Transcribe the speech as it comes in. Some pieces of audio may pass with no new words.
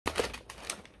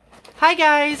Hi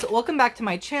guys, welcome back to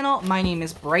my channel. My name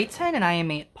is Bryten and I am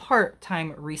a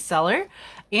part-time reseller.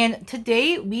 And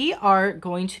today we are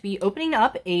going to be opening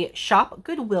up a Shop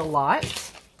Goodwill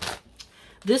lot.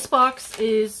 This box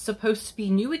is supposed to be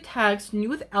new with tags, new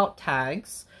without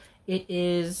tags. It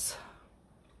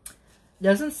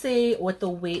doesn't say what the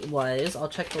weight was. I'll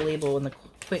check the label in a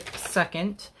quick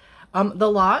second. The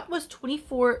lot was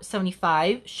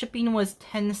 $24.75, shipping was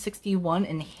 $10.61,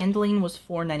 and handling was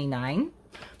 $4.99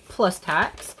 plus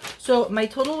tax. So my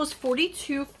total was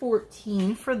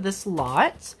 $42.14 for this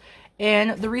lot.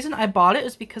 And the reason I bought it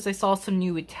is because I saw some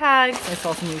new tags. I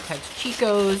saw some new tags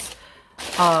Chicos.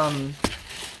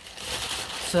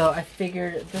 So I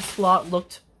figured this lot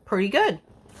looked pretty good.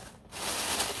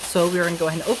 So we're going to go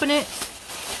ahead and open it.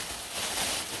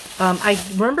 I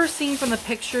remember seeing from the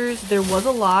pictures, there was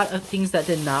a lot of things that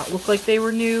did not look like they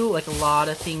were new. Like a lot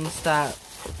of things that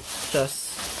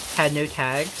just had no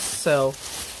tags. So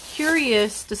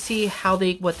curious to see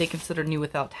what they consider new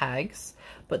without tags.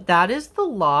 But that is the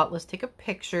lot. Let's take a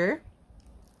picture.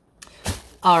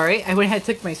 Alright, I went ahead and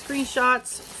took my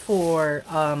screenshots for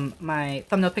my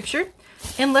thumbnail picture.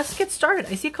 And let's get started.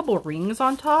 I see a couple of rings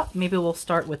on top. Maybe we'll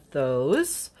start with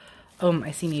those.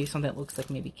 I see maybe something that looks like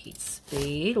maybe Kate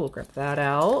Spade. We'll grab that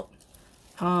out.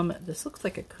 This looks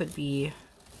like it could be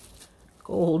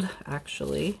gold,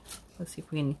 actually. Let's see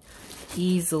if we can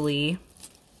easily...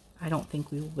 I don't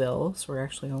think we will, so we're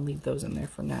actually going to leave those in there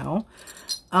for now.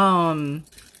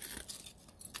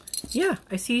 Yeah,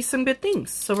 I see some good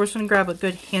things. So we're just going to grab a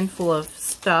good handful of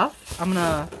stuff. I'm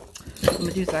going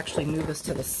to do is actually move this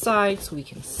to the side so we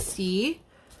can see.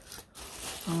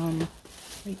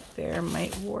 Right there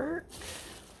might work.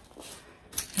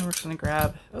 And we're just going to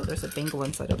grab, oh, there's a bangle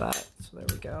inside of that. So there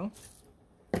we go.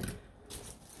 So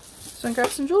I'm going to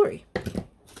grab some jewelry.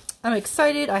 I'm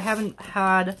excited. I haven't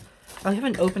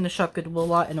opened the Shop Goodwill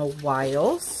lot in a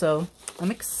while, so I'm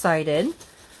excited.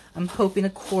 I'm hoping,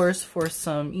 of course, for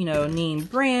some, name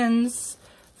brands,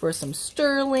 for some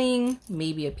sterling,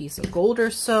 maybe a piece of gold or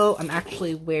so. I'm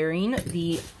actually wearing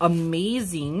the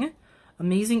amazing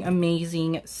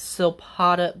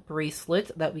Silpada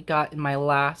bracelet that we got in my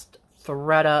last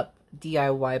thread up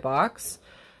DIY box.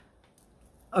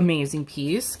 Amazing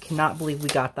piece. Cannot believe we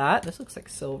got that. This looks like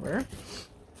silver.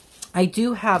 I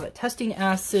do have testing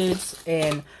acids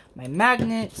and my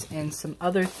magnets and some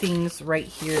other things right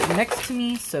here next to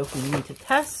me. So if we need to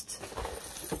test,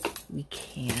 we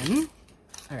can.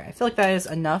 All right, I feel like that is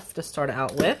enough to start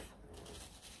out with.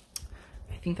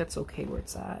 I think that's okay where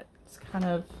it's at. It's kind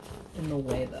of in the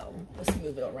way though. Let's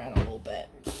move it around a little bit.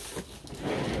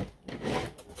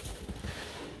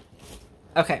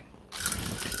 Okay.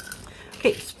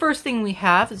 Okay, so first thing we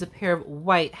have is a pair of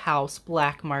White House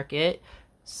Black Market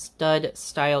stud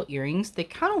style earrings. They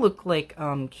kind of look like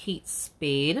Kate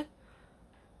Spade.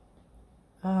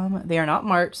 They are not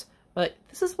marked, but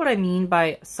this is what I mean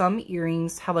by some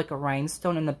earrings have like a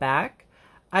rhinestone in the back.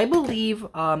 I believe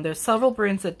there's several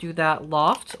brands that do that.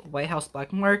 Loft, White House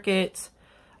Black Market,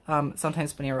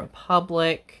 sometimes Banana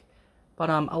Republic, but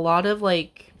a lot of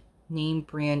like name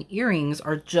brand earrings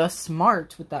are just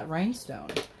marked with that rhinestone.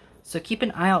 So keep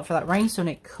an eye out for that rhinestone.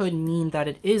 It could mean that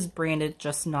it is branded,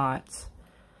 just not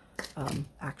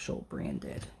actual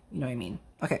branded. You know what I mean?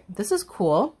 Okay, this is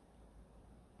cool.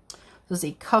 This is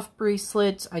a cuff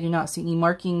bracelet. I do not see any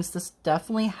markings. This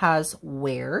definitely has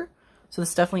wear. So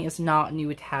this definitely is not new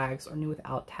with tags or new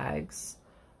without tags.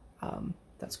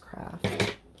 That's craft.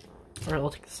 Or I'll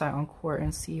take the side encore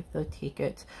and see if they'll take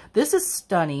it. This is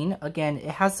stunning. Again, it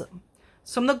has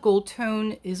some of the gold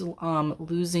tone is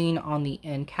losing on the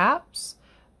end caps,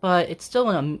 but it's still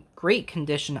in a great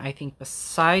condition, I think.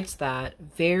 Besides that,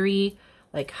 very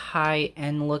like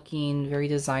high-end looking, very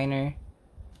designer,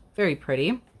 very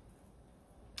pretty.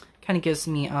 Kind of gives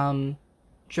me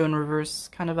Joan Rivers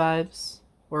kind of vibes,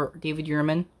 or David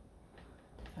Yurman.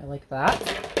 I like that.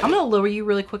 I'm gonna lower you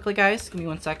really quickly, guys. Give me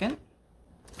 1 second.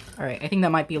 All right, I think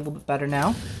that might be a little bit better now.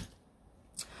 All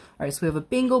right, so we have a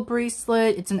bangle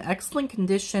bracelet. It's in excellent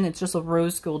condition. It's just a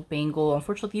rose gold bangle.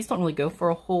 Unfortunately, these don't really go for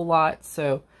a whole lot,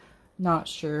 so not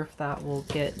sure if that will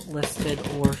get listed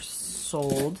or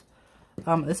sold.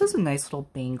 This is a nice little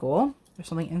bangle. There's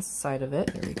something inside of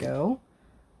it. There we go.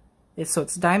 So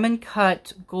it's diamond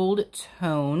cut gold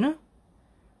tone.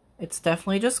 It's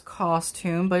definitely just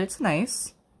costume, but it's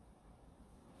nice.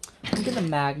 Let me get the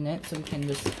magnet so we can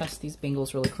just test these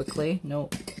bangles really quickly.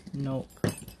 Nope. Nope.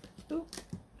 Ooh.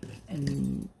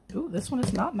 And ooh, this one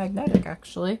is not magnetic,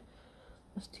 actually.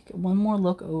 Let's take one more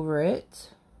look over it.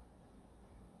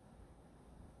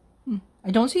 I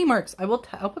don't see marks. I'll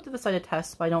put to the side a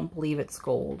test, but I don't believe it's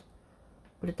gold.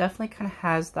 But it definitely kind of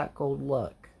has that gold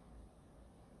look.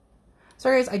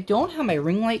 Sorry guys, I don't have my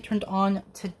ring light turned on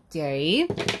today.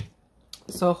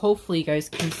 So hopefully you guys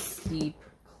can see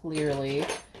clearly.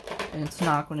 And it's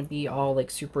not going to be all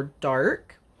like super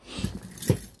dark.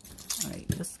 Alright,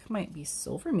 this might be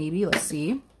silver maybe. Let's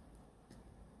see.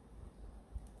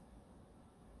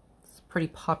 It's a pretty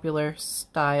popular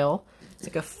style. It's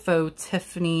like a faux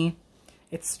Tiffany.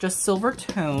 It's just silver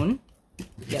tone.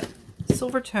 Yep,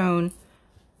 silver tone.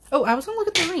 Oh, I was going to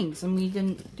look at the rings and we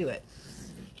didn't do it.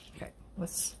 Okay,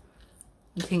 let's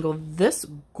untangle this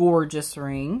gorgeous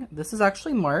ring. This is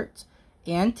actually marked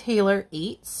and Taylor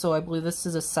 8, so I believe this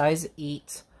is a size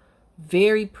 8.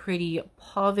 Very pretty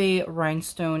pave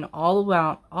rhinestone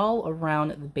all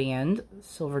around the band,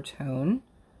 silver tone.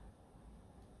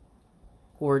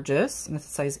 Gorgeous, and this is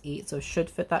size 8, so it should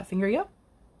fit that finger. Yep,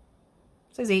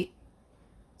 size 8.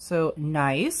 So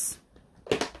nice.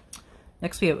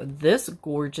 Next we have this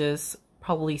gorgeous,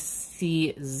 probably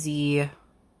CZ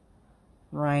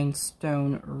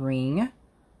rhinestone ring.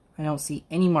 I don't see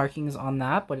any markings on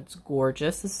that, but it's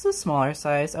gorgeous. This is a smaller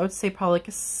size. I would say probably like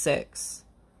a 6.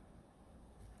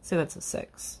 I'd say that's a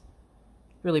 6.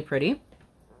 Really pretty.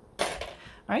 All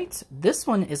right, this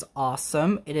one is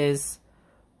awesome. It is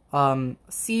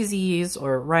CZs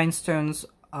or rhinestones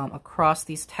across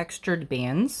these textured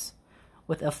bands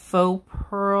with a faux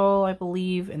pearl, I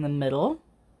believe, in the middle.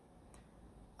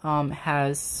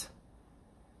 It's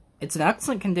in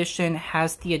excellent condition,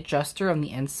 has the adjuster on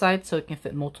the inside so it can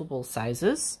fit multiple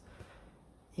sizes.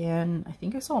 And I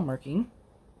think I saw a marking.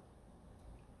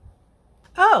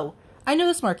 Oh, I know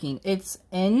this marking. It's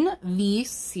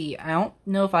NVC. I don't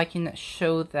know if I can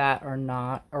show that or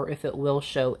not, or if it will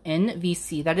show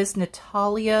NVC. That is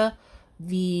Natalia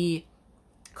the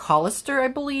Collister, I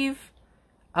believe.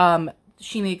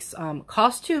 She makes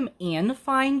costume and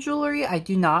fine jewelry. I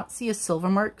do not see a silver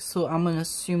mark, so I'm going to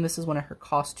assume this is one of her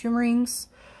costume rings.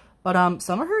 But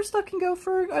some of her stuff can go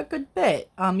for a good bit.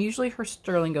 Usually her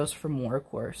sterling goes for more, of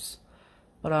course.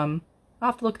 But I'll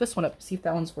have to look this one up to see if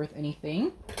that one's worth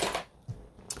anything.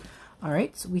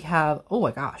 Alright, so we have, oh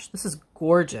my gosh, this is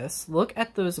gorgeous. Look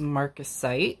at those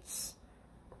marcasites.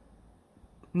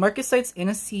 Marcasites in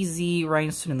a CZ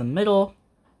rhinestone in the middle.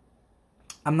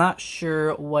 I'm not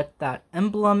sure what that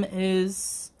emblem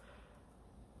is.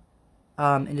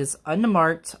 It is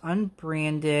unmarked,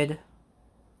 unbranded.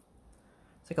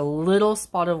 It's like a little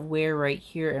spot of wear right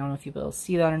here. I don't know if you'll be able to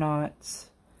see that or not.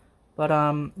 But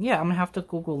yeah, I'm gonna have to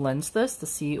Google Lens this to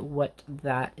see what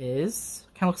that is.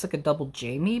 Kind of looks like a double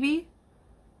J maybe.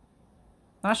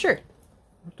 Not sure.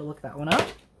 I'll have to look that one up.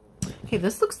 Okay,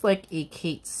 this looks like a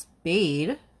Kate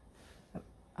Spade.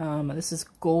 This is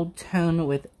gold tone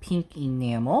with pink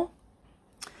enamel.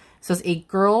 It says a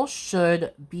girl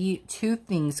should be 2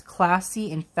 things,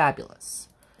 classy and fabulous.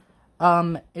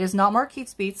 It is not marked Kate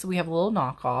Spade, so we have a little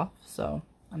knockoff, so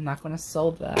I'm not going to sell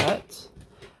that.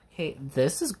 Okay,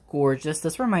 this is gorgeous.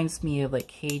 This reminds me of like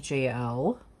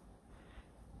KJL.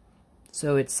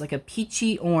 So it's like a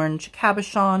peachy orange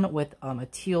cabochon with a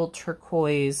teal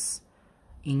turquoise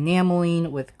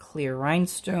enameling with clear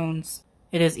rhinestones.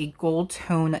 It is a gold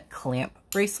tone clamp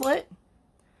bracelet.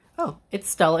 Oh, it's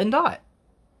Stella and Dot.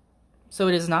 So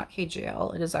it is not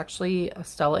KJL. It is actually a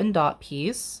Stella and Dot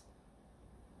piece.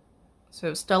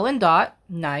 So Stella and Dot,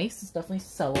 nice. It's definitely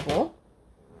sellable.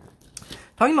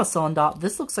 Talking about Stella and Dot,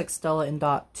 this looks like Stella and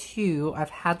Dot too. I've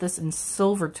had this in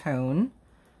silver tone.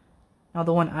 Now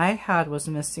the one I had was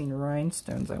missing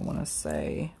rhinestones, I want to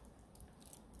say.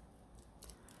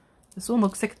 This one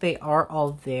looks like they are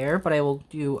all there, but I will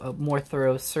do a more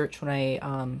thorough search when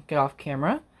I get off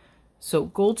camera. So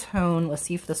gold tone, let's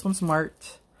see if this one's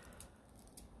marked.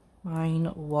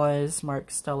 Mine was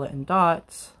marked Stella and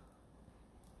Dot.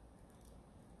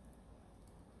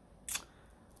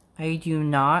 I do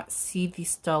not see the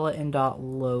Stella and Dot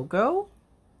logo.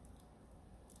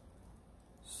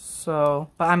 So,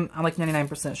 but I'm like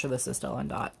 99% sure this is Stella and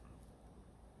Dot.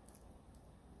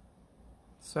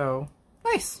 So,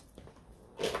 nice.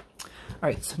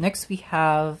 Alright, so next we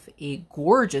have a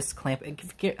gorgeous clamp. It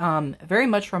very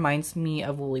much reminds me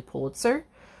of Lily Pulitzer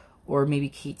or maybe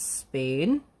Kate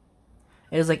Spade.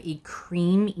 It is like a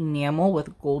cream enamel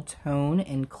with gold tone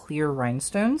and clear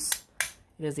rhinestones.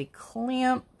 It is a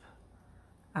clamp.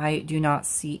 I do not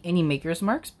see any maker's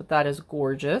marks, but that is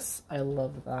gorgeous. I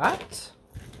love that.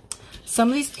 Some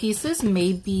of these pieces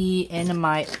may be in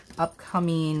my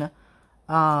upcoming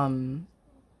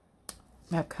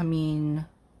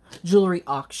jewelry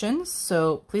auctions,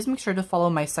 so please make sure to follow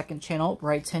my second channel,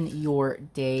 Brighten Your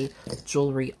Day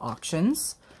Jewelry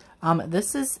Auctions.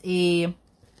 This is a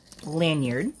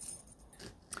lanyard,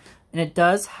 and it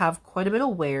does have quite a bit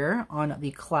of wear on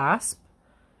the clasp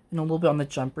and a little bit on the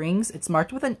jump rings. It's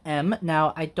marked with an M.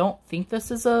 Now, I don't think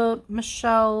this is a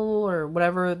Michelle or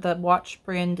whatever the watch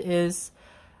brand is.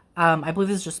 I believe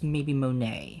this is just maybe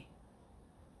Monet.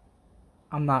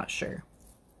 I'm not sure.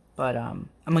 But I'm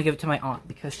going to give it to my aunt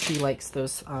because she likes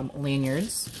those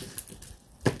lanyards.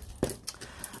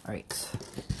 Alright.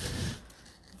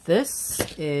 This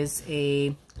is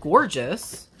a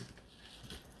gorgeous.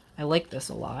 I like this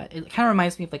a lot. It kind of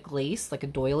reminds me of like lace, like a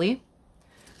doily.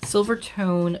 Silver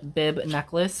tone bib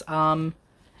necklace.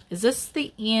 Is this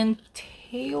the Ann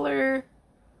Taylor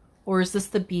or is this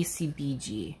the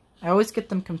BCBG? I always get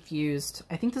them confused.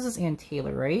 I think this is Ann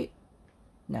Taylor, right?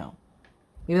 No.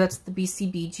 Maybe that's the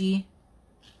BCBG.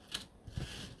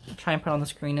 I'll try and put on the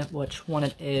screen which one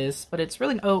it is. But it's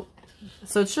really... Oh,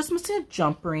 so it's just missing a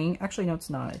jump ring. Actually, no, it's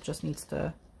not. It just needs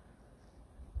to...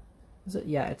 Is it?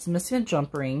 Yeah, it's missing a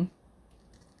jump ring.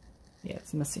 Yeah,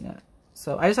 it's missing it.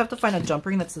 So I just have to find a jump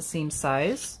ring that's the same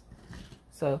size.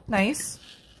 So, nice.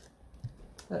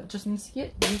 That just needs to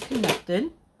get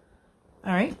reconnected.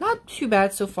 Alright, not too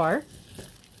bad so far.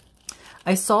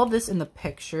 I saw this in the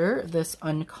picture, this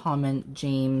Uncommon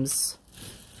James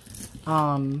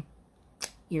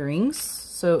earrings.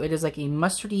 So it is like a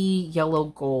mustardy yellow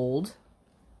gold.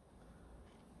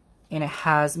 And it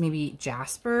has maybe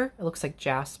jasper. It looks like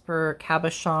jasper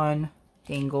cabochon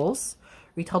dangles.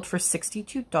 Retailed for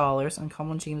 $62.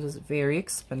 Uncommon James is very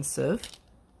expensive.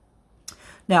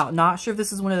 Now, not sure if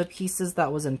this is one of the pieces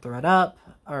that was in Thread Up.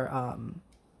 Or,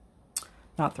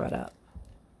 not Thread Up.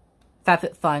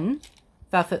 FabFitFun.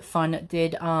 FabFitFun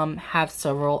did have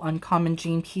several Uncommon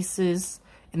James pieces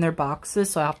in their boxes,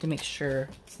 so I have to make sure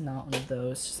it's not one of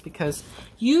those, just because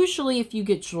usually if you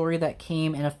get jewelry that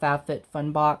came in a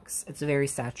FabFitFun box, it's very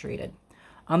saturated.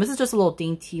 This is just a little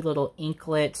dainty little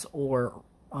anklet or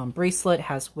bracelet,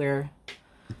 has wear,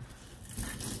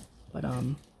 but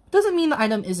doesn't mean the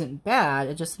item isn't bad,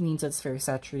 it just means it's very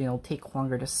saturated. It'll take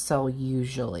longer to sell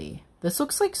usually. This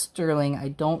looks like sterling. I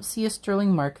don't see a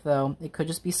sterling mark though. It could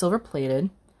just be silver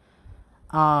plated.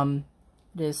 It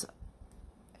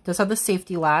does have the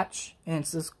safety latch, and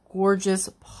it's this gorgeous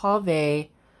pave,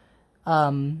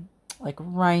 like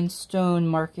rhinestone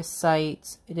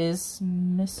marcasite. It is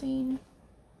missing.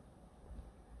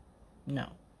 No.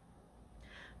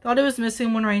 Thought it was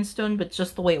missing one rhinestone, but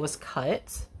just the way it was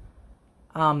cut.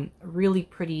 Really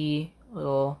pretty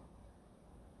little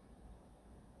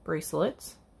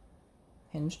bracelet.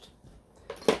 Hinged.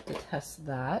 To test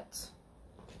that.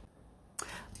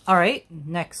 Alright,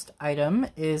 next item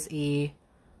is a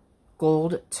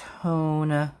gold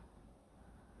tone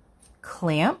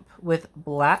clamp with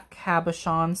black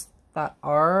cabochons that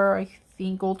are, I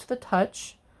think, gold to the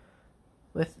touch,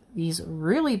 with these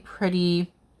really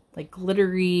pretty, like,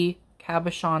 glittery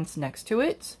cabochons next to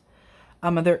it.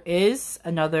 There is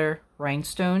another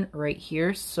rhinestone right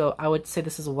here, so I would say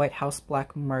this is a White House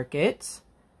Black Market.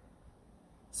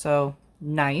 So,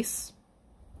 nice.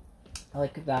 I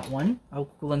like that one. I'll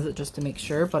lens it just to make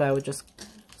sure, but I would just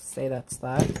say that's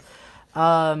that.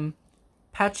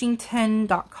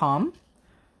 Patchington.com.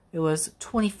 It was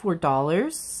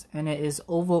 $24, and it is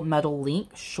oval metal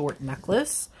link short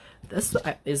necklace. This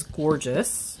is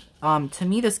gorgeous. To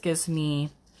me, this gives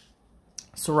me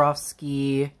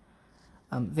Swarovski,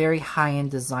 very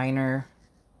high-end designer.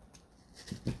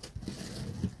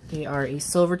 They are a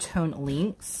silver tone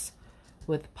links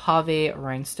with pave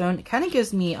rhinestone. It kind of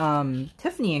gives me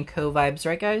Tiffany & Co. vibes,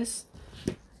 right, guys?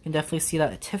 You can definitely see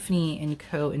that Tiffany &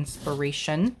 Co.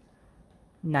 inspiration.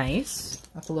 Nice.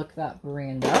 I have to look that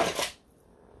brand up.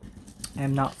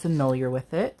 I'm not familiar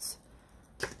with it.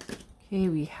 Okay,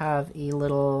 we have a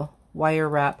little wire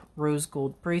wrap rose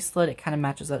gold bracelet. It kind of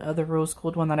matches that other rose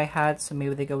gold one that I had, so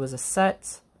maybe they go as a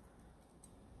set.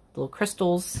 Little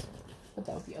crystals. But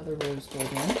that was the other rose gold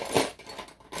one.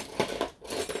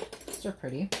 These are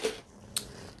pretty.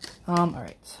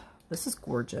 Alright. This is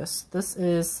gorgeous. This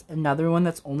is another one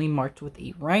that's only marked with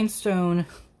a rhinestone.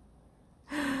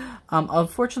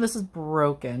 Unfortunately, this is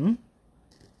broken.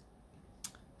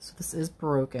 So this is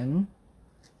broken.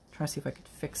 I'm trying to see if I could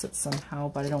fix it somehow,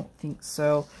 but I don't think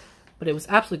so. But it was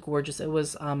absolutely gorgeous. It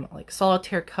was like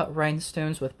solitaire cut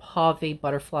rhinestones with pave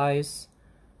butterflies.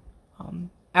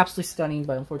 Absolutely stunning,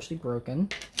 but unfortunately broken.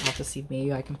 I'll have to see,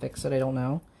 maybe I can fix it. I don't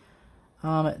know.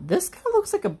 This kind of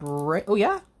looks like a oh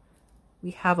yeah.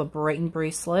 We have a Brighton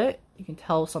bracelet. You can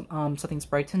tell something's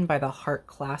Brighton by the heart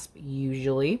clasp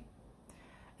usually.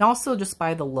 And also just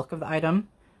by the look of the item.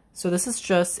 So this is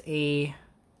just a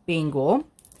bangle.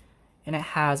 And it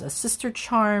has a sister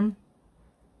charm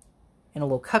and a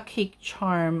little cupcake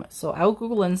charm. So I will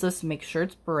Google lens this and make sure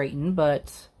it's Brighton,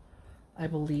 but I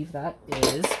believe that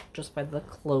is just by the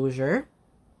closure.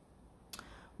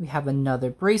 We have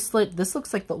another bracelet. This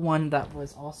looks like the one that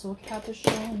was also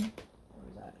cabochon. Where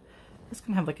is that? This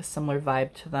can have like a similar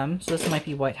vibe to them. So this might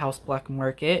be White House Black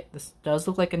Market. This does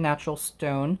look like a natural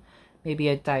stone. Maybe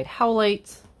a dyed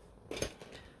howlite.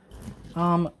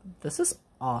 This is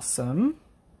awesome.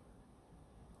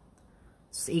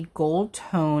 It's a gold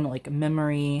tone, like a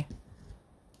memory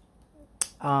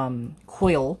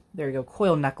coil. There you go,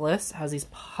 coil necklace. Has these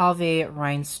pave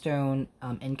rhinestone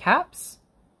end caps.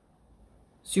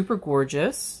 Super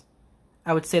gorgeous.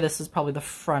 I would say this is probably the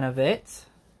front of it.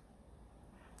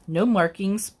 No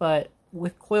markings, but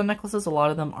with coil necklaces, a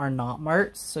lot of them are not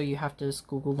marked, so you have to just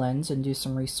Google Lens and do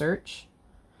some research.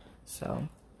 So,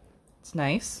 it's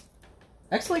nice.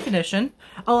 Excellent condition.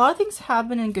 A lot of things have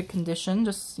been in good condition,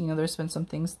 just, you know, there's been some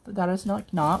things that is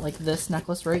not, like this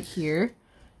necklace right here.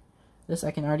 This,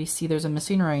 I can already see there's a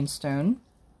missing rhinestone.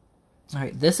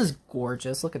 Alright, this is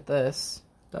gorgeous. Look at this.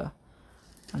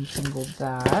 Untangled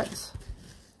that.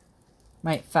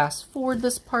 Might fast forward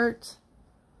this part.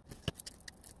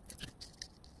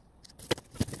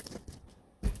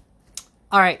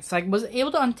 Alright, so I was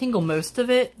able to untangle most of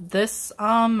it. This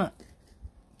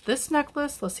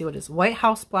necklace, let's see what it is. White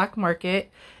House Black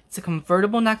Market. It's a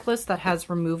convertible necklace that has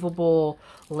removable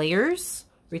layers.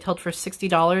 Retailed for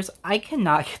 $60. I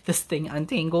cannot get this thing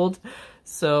untangled,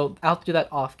 so I'll have to do that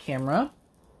off camera.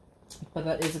 But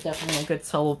that is definitely a good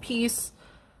solo piece.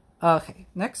 Okay,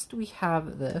 next we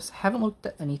have this. I haven't looked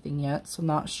at anything yet, so I'm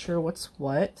not sure what's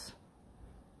what.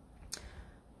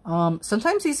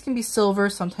 Sometimes these can be silver,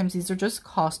 sometimes these are just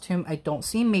costume. I don't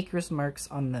see maker's marks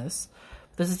on this.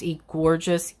 This is a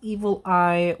gorgeous evil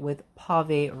eye with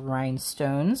pave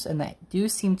rhinestones, and that do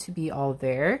seem to be all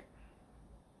there.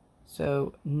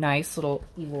 So, nice little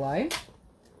evil eye.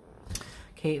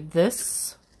 Okay,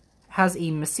 this has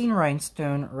a missing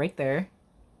rhinestone right there.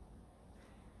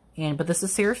 But this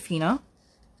is Serafina.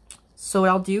 So what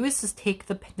I'll do is just take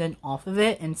the pendant off of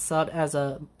it and sell it as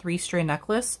a 3-strand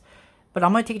necklace. But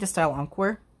I'm going to take it to Style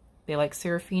Encore. They like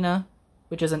Serafina,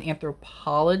 which is an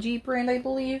Anthropology brand, I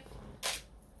believe.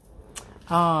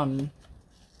 I've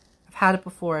had it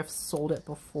before. I've sold it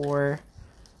before.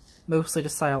 Mostly to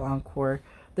Style Encore.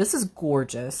 This is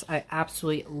gorgeous. I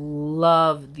absolutely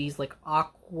love these like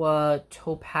aqua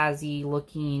topazy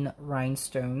looking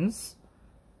rhinestones.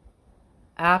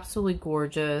 Absolutely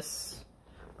gorgeous.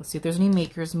 Let's see if there's any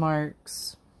maker's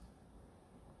marks.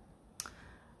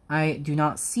 I do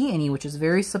not see any, which is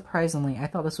very surprisingly. I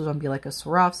thought this was going to be like a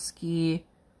Swarovski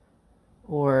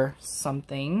or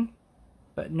something.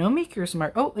 But no maker's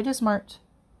mark. Oh, it is marked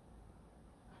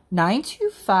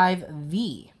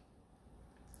 925V.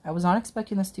 I was not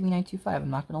expecting this to be 925, I'm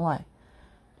not going to lie.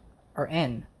 Or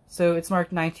N. So it's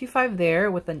marked 925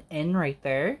 there with an N right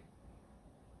there.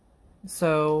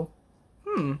 So,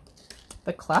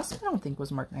 the clasp I don't think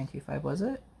was marked 925, was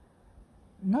it?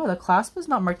 No, the clasp is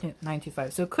not marked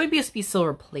 925. So it could just be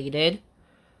silver plated.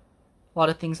 A lot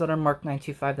of things that are marked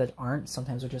 925 that aren't,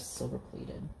 sometimes are just silver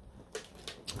plated.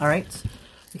 Alright,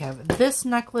 we have this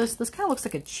necklace. This kind of looks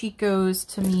like a Chico's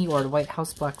to me, or the White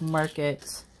House Black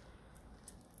Market.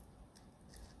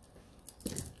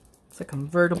 It's a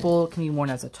convertible. It can be worn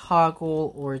as a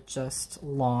toggle or just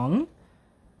long.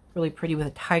 Really pretty with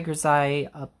a tiger's eye,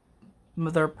 a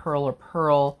mother of pearl or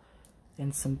pearl,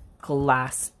 and some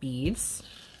glass beads.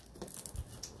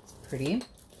 It's pretty.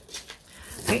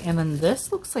 Okay, and then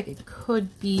this looks like it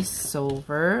could be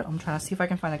silver. I'm trying to see if I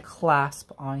can find a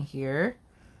clasp on here.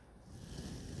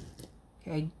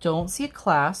 Okay, I don't see a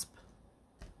clasp.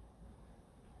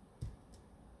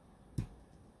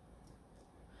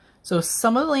 So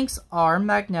some of the links are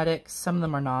magnetic, some of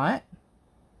them are not.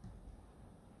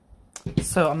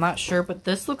 So I'm not sure, but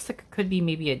this looks like it could be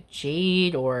maybe a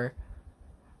jade, or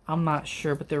I'm not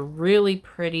sure, but they're really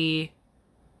pretty.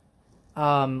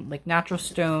 Like natural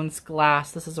stones,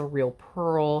 glass. This is a real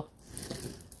pearl.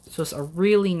 So it's a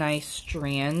really nice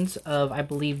strand of, I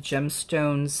believe,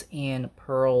 gemstones and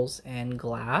pearls and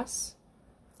glass.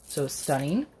 So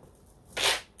stunning.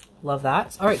 Love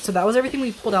that. All right, so that was everything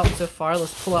we pulled out so far.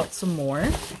 Let's pull out some more.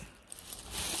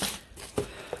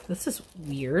 This is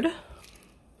weird.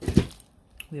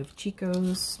 We have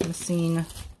Chico's missing.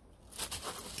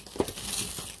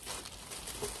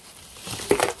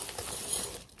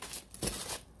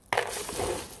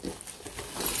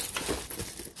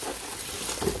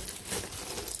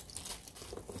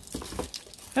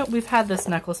 Oh, we've had this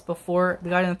necklace before.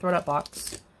 We got it in the throw up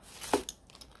box.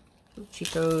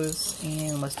 Chico's,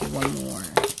 and let's do one more.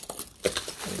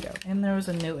 There we go. And there was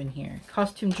a note in here.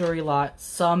 Costume jewelry lot,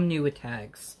 some new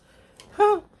tags.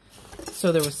 Huh.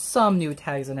 So there was some new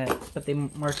tags in it, but they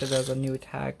marked it as a new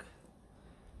tag.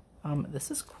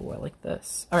 This is cool. I like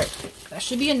this. All right, that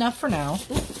should be enough for now.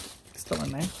 Ooh, still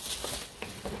in there.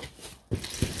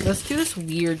 Let's do this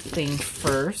weird thing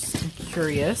first. I'm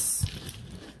curious.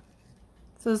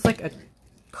 So it's like a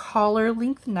collar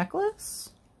length necklace.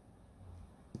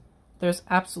 There's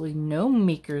absolutely no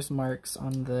maker's marks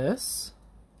on this.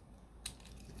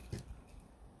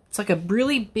 It's like a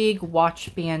really big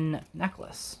watch band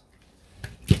necklace.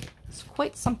 It's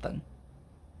quite something.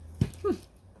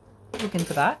 Look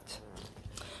into that.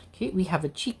 Okay, we have a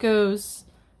Chico's.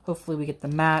 Hopefully we get the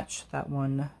match. That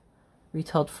one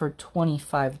retailed for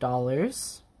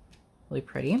 $25. Really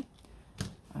pretty.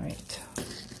 All right.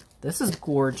 This is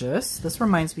gorgeous. This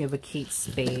reminds me of a Kate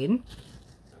Spade.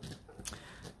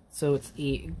 So it's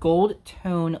a gold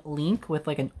tone link with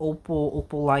like an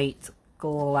opalite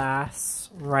glass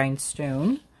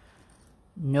rhinestone.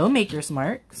 No maker's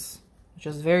marks, which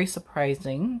is very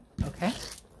surprising. Okay.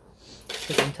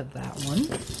 Look into that one.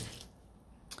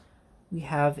 We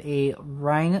have a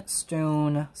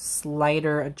rhinestone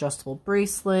slider adjustable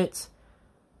bracelet.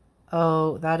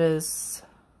 Oh, that is...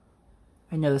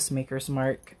 I know this maker's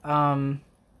mark.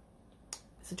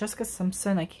 Is it Jessica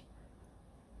Simpson? I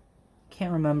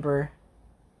can't remember.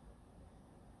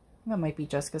 That might be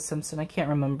Jessica Simpson. I can't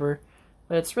remember.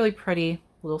 But it's really pretty.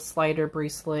 Little slider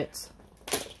bracelet.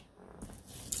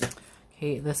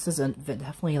 Okay, this is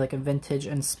definitely like a vintage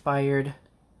inspired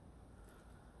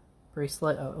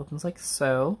bracelet. Oh, it opens like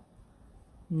so.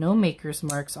 No maker's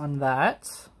marks on that.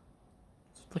 Let's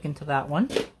look into that one.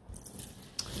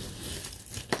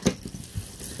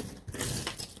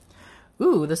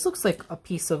 Ooh, this looks like a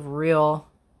piece of real,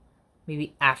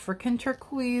 maybe African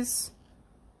turquoise.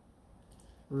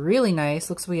 Really nice.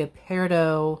 Looks like a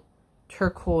peridot,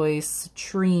 turquoise,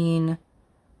 citrine,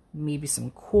 maybe some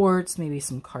quartz, maybe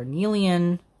some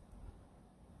carnelian.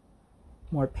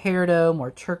 More peridot,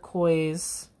 more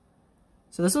turquoise.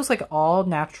 So this looks like all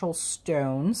natural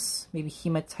stones, maybe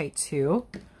hematite too.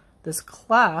 This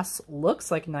class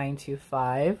looks like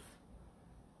 925.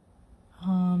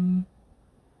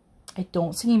 I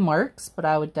don't see any marks, but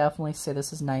I would definitely say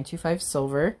this is 925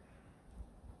 silver.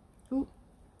 Ooh,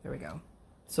 there we go.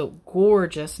 So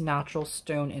gorgeous natural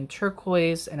stone in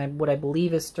turquoise, and what I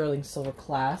believe is sterling silver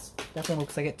clasp. Definitely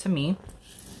looks like it to me.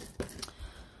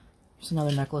 Here's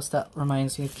another necklace that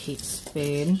reminds me of Kate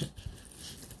Spade.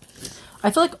 I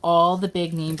feel like all the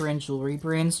big name brand jewelry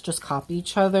brands just copy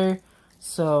each other.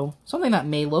 So something that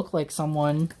may look like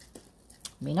someone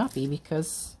may not be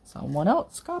because someone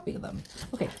else copied them.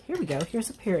 Okay, here we go.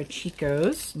 Here's a pair of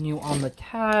Chico's, new on the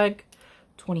tag,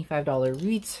 $25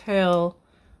 retail.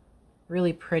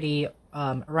 Really pretty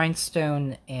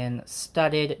rhinestone and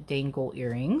studded dangle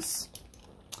earrings.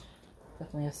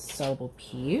 Definitely a sellable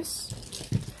piece.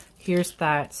 Here's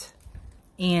that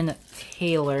Ann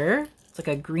Taylor. It's like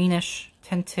a greenish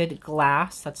tinted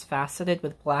glass that's faceted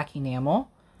with black enamel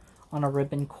on a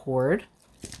ribbon cord.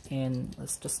 And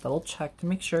let's just double check to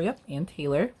make sure. Yep, Ann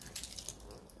Taylor.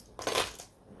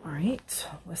 All right,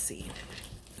 let's see.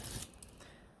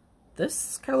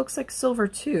 This kind of looks like silver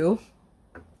too.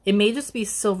 It may just be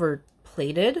silver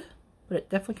plated, but it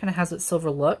definitely kind of has that silver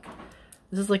look.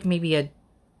 This is like maybe a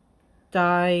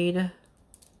dyed,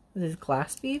 these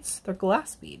glass beads? They're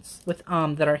glass beads with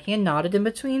that are hand knotted in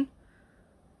between.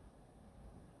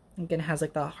 Again, it has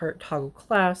like the heart toggle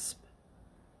clasp.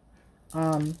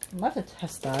 I'm about to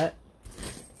test that.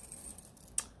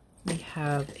 We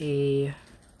have a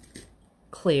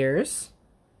Claire's,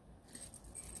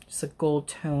 just a gold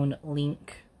tone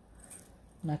link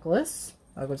necklace.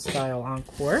 A good style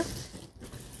encore.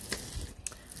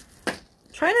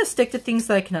 Trying to stick to things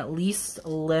that I can at least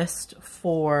list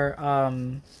for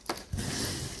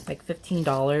like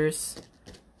 $15.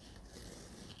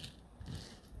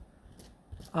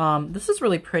 This is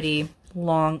really pretty.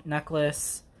 Long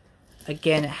necklace.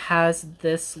 Again, it has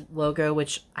this logo,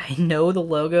 which I know the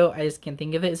logo, I just can't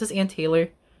think of it. Is this Ann Taylor?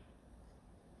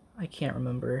 I can't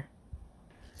remember.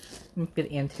 Maybe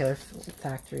the Ann Taylor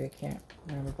factory, I can't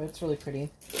remember, but it's really pretty.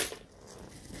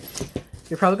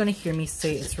 You're probably going to hear me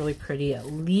say it's really pretty at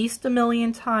least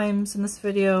 1,000,000 times in this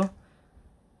video,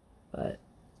 but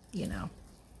you know.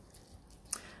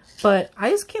 But I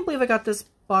just can't believe I got this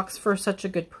box for such a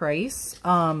good price.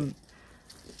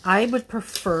 I would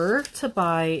prefer to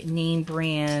buy name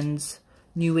brands,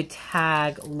 new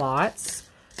tag lots,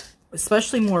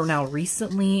 especially more now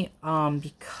recently,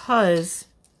 because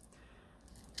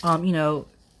you know,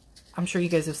 I'm sure you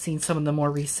guys have seen some of the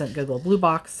more recent Goodwill Blue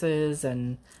boxes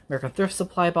and American Thrift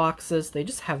Supply boxes. They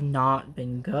just have not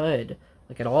been good,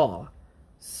 like at all.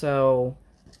 So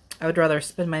I would rather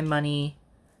spend my money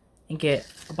and get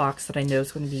a box that I know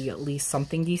is going to be at least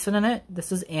something decent in it.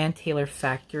 This is Ann Taylor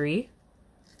Factory.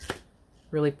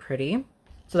 Really pretty.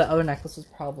 So that other necklace was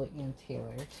probably Ann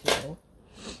Taylor too.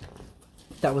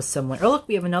 That was similar. Oh look,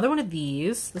 we have another one of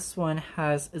these. This one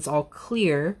it's all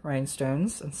clear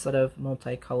rhinestones instead of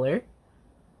multicolor.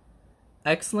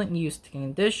 Excellent use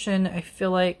condition. I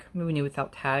feel like maybe new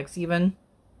without tags even.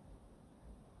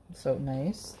 So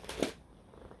nice.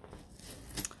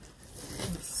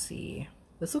 Let's see.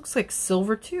 This looks like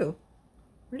silver too.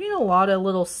 We're getting a lot of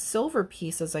little silver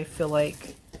pieces, I feel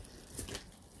like.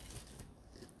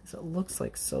 So it looks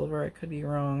like silver. I could be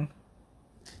wrong.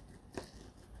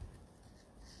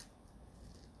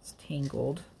 It's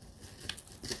tangled.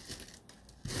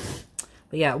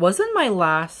 But yeah, wasn't my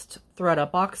last thread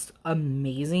up box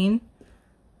amazing?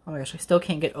 Oh my gosh, I still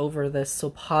can't get over this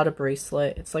Sopata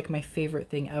bracelet. It's like my favorite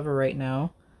thing ever right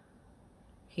now.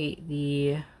 Okay,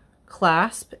 the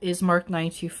clasp is marked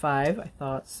 925. I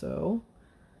thought so.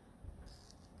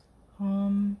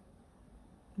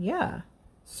 Yeah.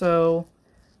 So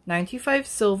 925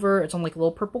 silver. It's on like a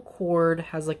little purple cord.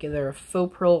 Has like either a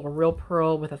faux pearl or real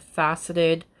pearl with a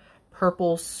faceted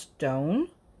purple stone.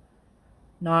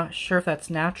 Not sure if that's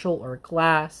natural or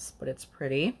glass, but it's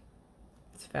pretty.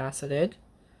 It's faceted.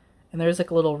 And there's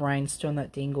like a little rhinestone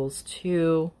that dangles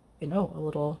too. And oh, a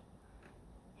little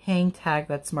hang tag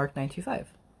that's marked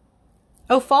 925.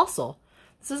 Oh, fossil.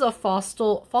 This is a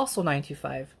fossil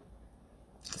 925.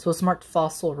 So it's marked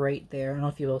fossil right there. I don't know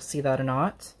if you will see that or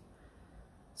not.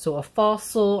 So a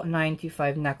fossil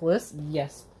 925 necklace.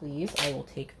 Yes, please. I will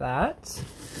take that.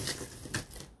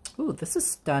 Ooh, this is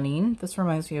stunning. This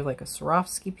reminds me of like a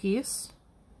Swarovski piece.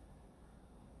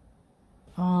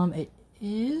 It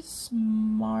is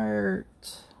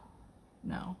marked.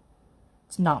 No,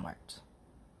 it's not marked.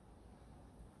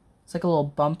 It's like a little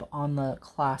bump on the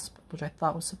clasp, which I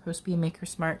thought was supposed to be a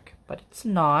maker's mark, but it's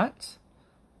not.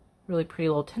 Really pretty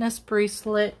little tennis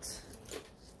bracelet.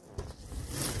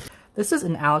 This is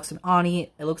an Alex and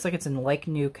Ani. It looks like it's in like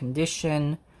new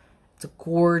condition. It's a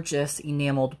gorgeous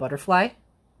enameled butterfly.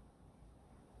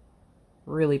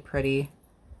 Really pretty.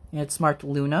 And it's marked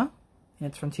Luna. And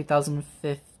it's from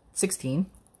 2016.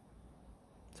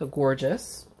 So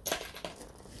gorgeous.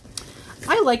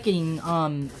 I like getting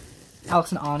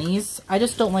Alex and Ani's. I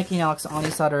just don't like getting Alex and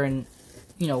Ani's that are in,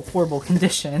 you know, horrible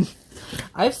condition.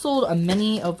 I've sold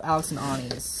many of Alex and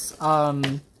Ani's.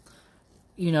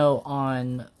 You know,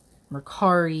 on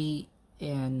Mercari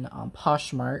and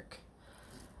Poshmark.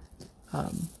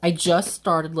 I just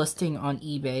started listing on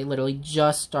eBay, literally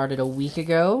just started a week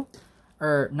ago,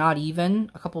 or not even,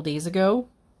 a couple days ago,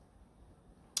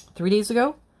 3 days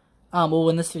ago. Well,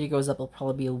 when this video goes up, it'll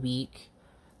probably be a week,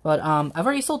 but I've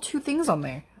already sold 2 things on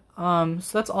there,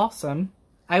 so that's awesome.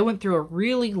 I went through a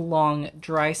really long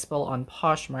dry spell on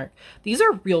Poshmark. These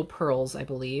are real pearls, I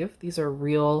believe. These are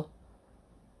real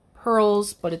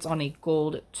pearls, but it's on a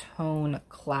gold tone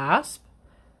clasp.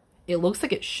 It looks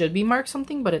like it should be marked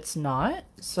something, but it's not.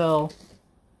 So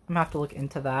I'm gonna have to look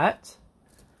into that.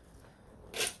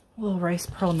 A little rice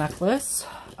pearl necklace.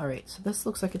 Alright, so this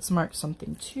looks like it's marked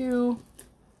something too.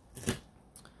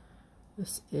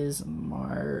 This is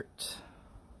marked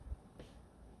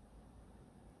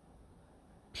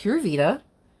Pure Vita.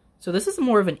 So this is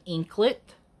more of an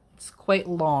anklet. It's quite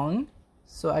long.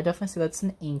 So I definitely say that's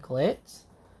an anklet.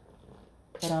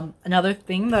 But another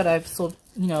thing that I've sold,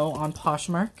 you know, on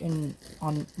Poshmark and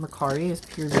on Mercari is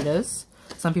Pure Vitas.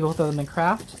 Some people throw them in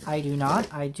craft. I do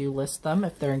not. I do list them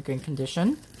if they're in good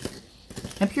condition.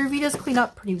 And Pure Vitas clean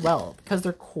up pretty well because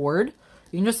they're cord.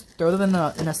 You can just throw them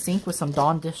in a sink with some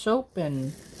Dawn dish soap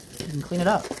and you can clean it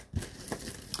up.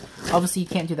 Obviously, you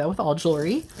can't do that with all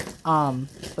jewelry.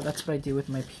 But that's what I do with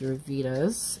my Pure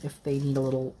Vitas if they need a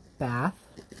little bath.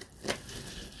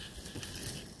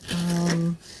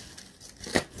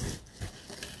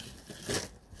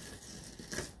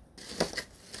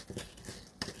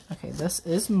 Okay, this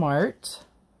is marked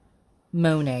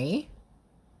Monet.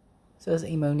 So it's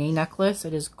a Monet necklace.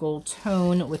 It is gold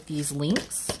tone with these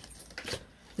links.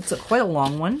 It's quite a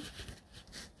long one.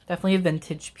 Definitely a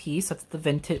vintage piece. That's the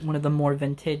vintage, one of the more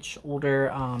vintage,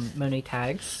 older Monet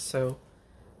tags. So,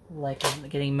 like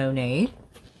getting Monet.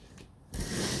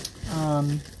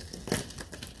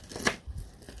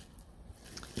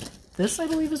 This, I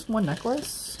believe, is one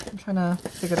necklace. I'm trying to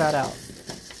figure that out.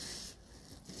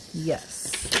 Yes.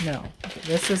 No. Okay,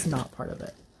 this is not part of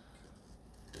it.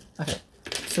 Okay.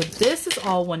 So this is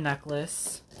all one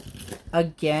necklace.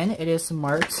 Again, it is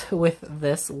marked with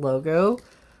this logo,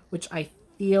 which I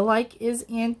feel like is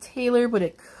Ann Taylor, but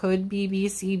it could be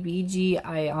BCBG.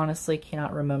 I honestly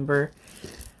cannot remember.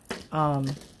 So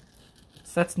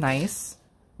that's nice.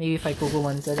 Maybe if I Google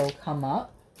Lens it, it'll come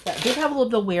up. That did have a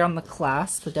little bit of wear on the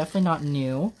clasp, but definitely not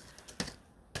new.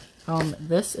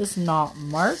 This is not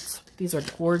marked. These are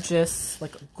gorgeous,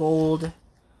 like gold,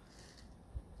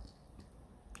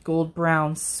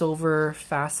 brown, silver,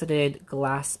 faceted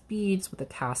glass beads with a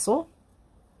tassel.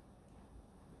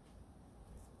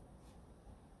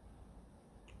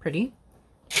 Pretty.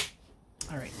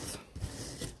 All right.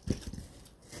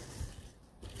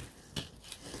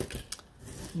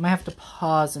 I might have to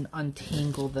pause and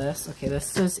untangle this. Okay,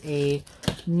 this is a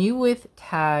new with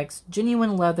tags,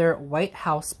 genuine leather, White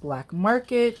House Black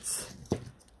Market.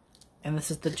 And this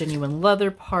is the genuine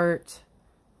leather part.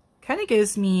 Kind of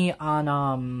gives me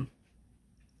on,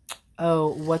 oh,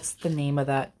 what's the name of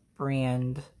that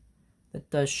brand that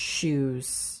does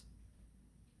shoes?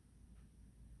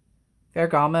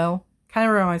 Ferragamo. Kind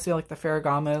of reminds me of like the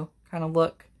Ferragamo kind of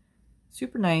look.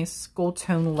 Super nice, gold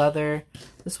tone leather.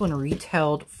 This one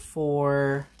retailed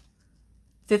for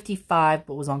 $55,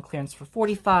 but was on clearance for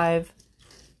 $45.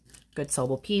 Good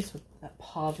sellable piece with that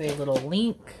pave little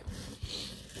link.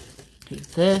 Okay,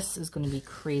 this is going to be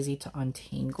crazy to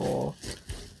untangle.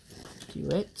 Do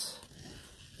it.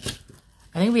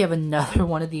 I think we have another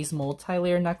one of these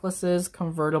multi-layer necklaces,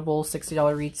 convertible,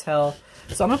 $60 retail.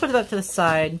 So I'm going to put that to the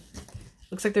side.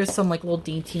 Looks like there's some like little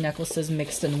dainty necklaces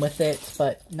mixed in with it,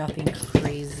 but nothing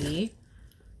crazy.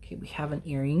 Okay, we have an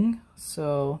earring.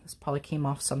 So this probably came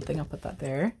off something. I'll put that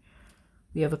there.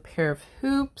 We have a pair of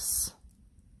hoops.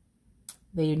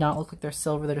 They do not look like they're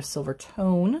silver. They're a silver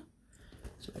tone.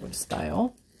 So they're in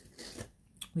style.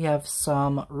 We have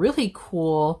some really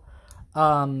cool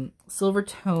silver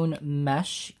tone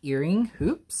mesh earring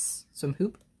hoops. Some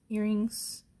hoop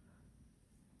earrings.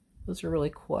 Those are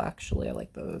really cool, actually. I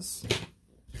like those.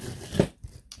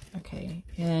 Okay,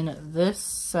 and this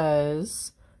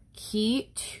says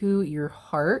key to your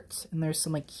heart, and there's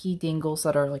some like key dangles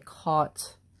that are like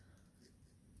caught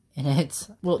in it.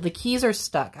 Well, the keys are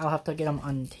stuck. I'll have to get them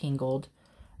untangled.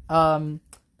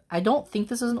 I don't think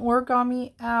this is an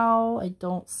origami owl. I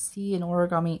don't see an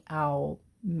origami owl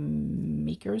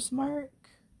maker's mark,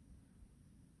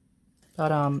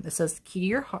 but it says key to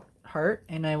your heart,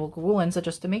 and I will Google Lens it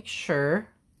just to make sure.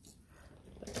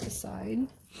 Put to the side.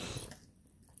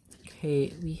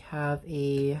 Okay, we have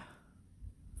a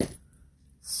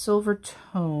silver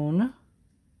tone.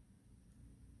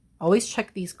 Always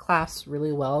check these clasps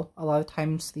really well. A lot of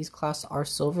times these clasps are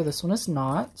silver. This one is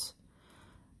not.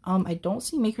 I don't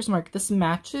see maker's mark. This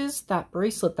matches that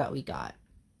bracelet that we got.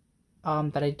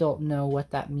 That I don't know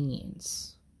what that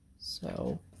means.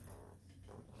 So,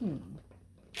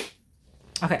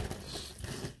 okay.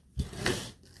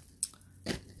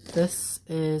 This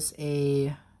is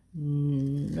a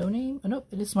no name. Oh, nope,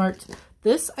 it is marked.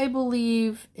 This, I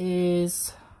believe,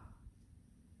 is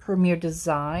Premier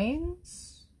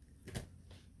Designs. I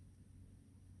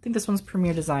think this one's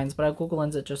Premier Designs, but I'll Google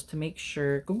Lens it just to make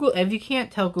sure. Google, if you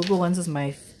can't tell, Google Lens is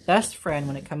my best friend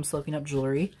when it comes to looking up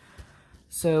jewelry.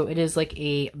 So it is like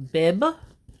a bib.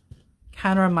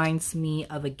 Kind of reminds me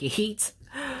of a gate.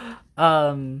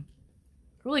 Really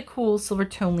cool silver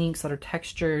tone links that are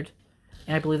textured.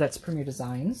 And I believe that's Premier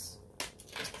Designs.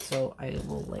 So I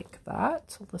will like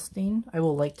that listing. I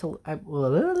will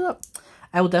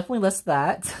definitely list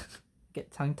that.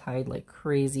 Get tongue-tied like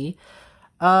crazy.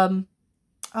 Oh,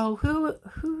 who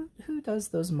does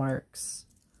those marks?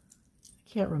 I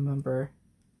can't remember.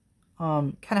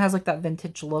 Kind of has like that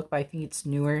vintage look, but I think it's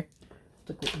newer.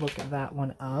 Look at that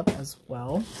one up as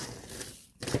well.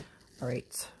 All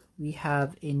right. We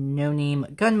have a no-name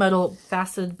gunmetal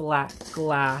faceted black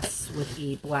glass with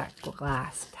a black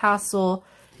glass tassel.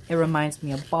 It reminds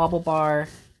me of Bauble Bar.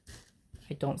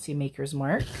 I don't see maker's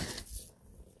mark.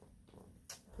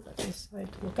 Put that to the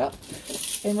side to look up.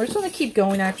 And we're just going to keep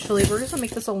going, actually. We're just going to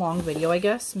make this a long video, I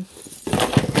guess.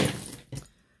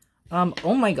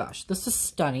 Oh my gosh, this is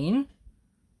stunning.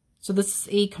 So this is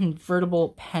a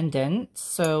convertible pendant.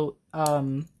 So,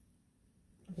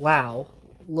 wow.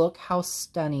 Look how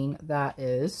stunning that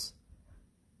is.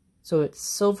 So it's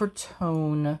silver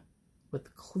tone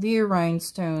with clear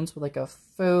rhinestones with like a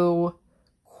faux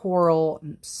coral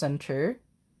center.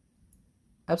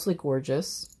 Absolutely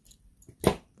gorgeous.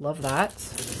 Love that.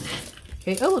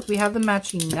 Okay, oh look, we have the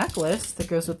matching necklace that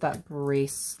goes with that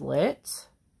bracelet.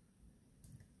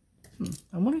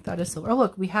 I wonder if that is silver. Oh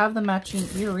look, we have the matching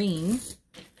earring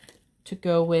to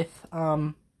go with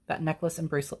that necklace and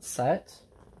bracelet set.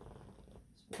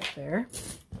 Right there.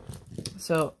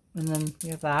 So, and then we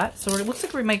have that. So it looks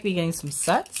like we might be getting some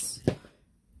sets.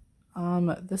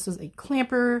 This is a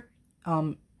clamper,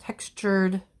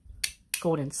 textured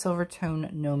gold and silver tone,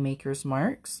 no maker's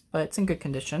marks, but it's in good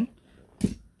condition.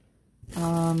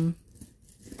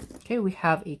 Okay, we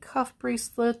have a cuff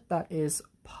bracelet that is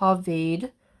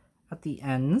paved at the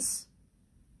ends.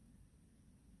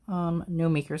 No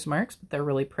maker's marks, but they're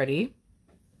really pretty.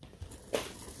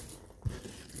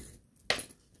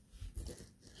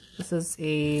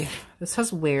 This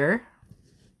has wear,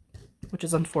 which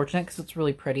is unfortunate because it's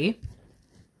really pretty.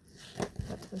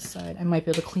 Put to the side. I might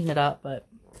be able to clean it up, but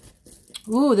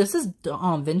ooh, this is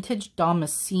vintage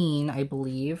Damascene, I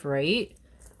believe, right?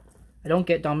 I don't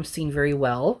get Damascene very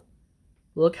well.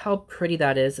 Look how pretty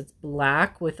that is. It's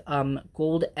black with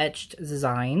gold etched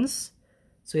designs.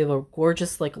 So we have a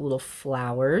gorgeous like little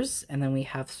flowers, and then we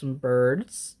have some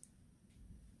birds.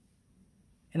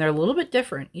 And they're a little bit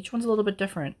different. Each one's a little bit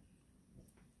different.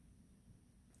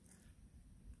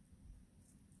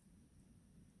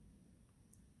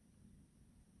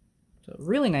 So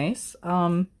really nice.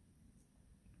 It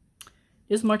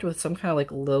is marked with some kind of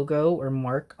like logo or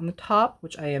mark on the top,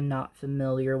 which I am not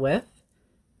familiar with.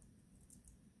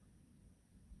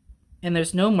 And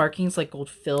there's no markings like gold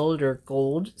filled or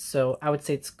gold, so I would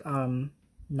say it's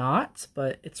not,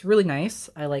 but it's really nice.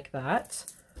 I like that.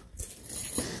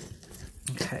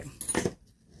 Okay.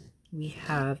 We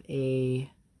have it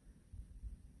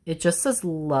just says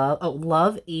love,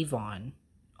 love Avon.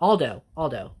 Aldo,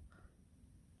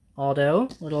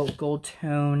 little gold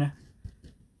tone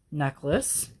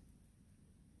necklace.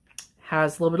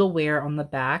 Has a little bit of wear on the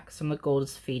back. Some of the gold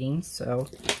is fading, so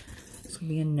it's gonna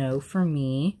be a no for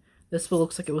me. This one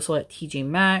looks like it was sold at TJ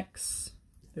Maxx.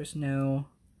 There's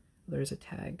a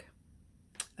tag.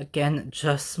 Again,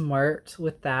 just smart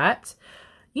with that.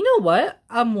 You know what?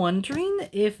 I'm wondering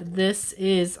if this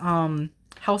is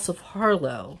House of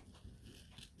Harlow.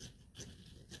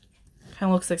 Kind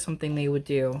of looks like something they would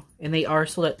do. And they are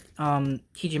sold at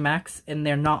TJ Maxx, and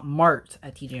they're not marked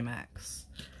at TJ Maxx.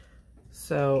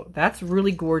 So that's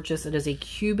really gorgeous. It is a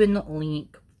Cuban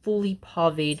link, fully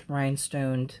paved,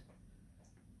 rhinestoned.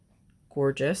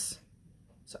 Gorgeous.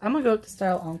 So I'm gonna go up to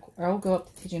Style Encore. I'll go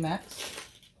up to TJ Maxx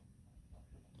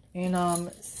and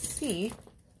see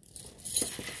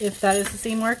if that is the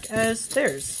same mark as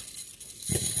theirs.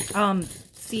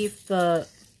 See if the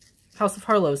House of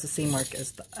Harlow is the same mark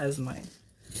as mine.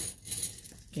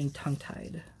 Getting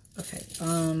tongue-tied. Okay.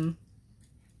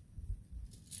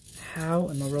 How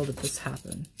in the world did this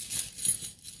happen?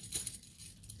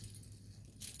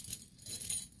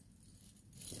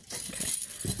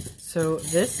 So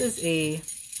this is a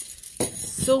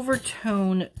silver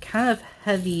tone, kind of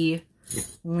heavy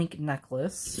link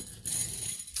necklace.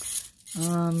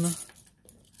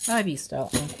 Ivy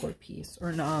Style Encore piece.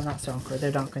 Or no, not Style Encore.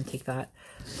 They're not going to take that.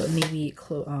 But maybe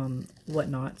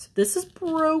whatnot. This is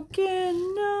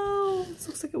broken. No. This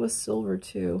looks like it was silver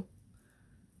too.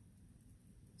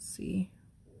 Let's see.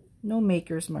 No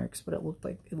maker's marks, but it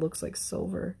looks like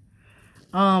silver.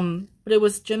 But it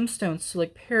was gemstones, so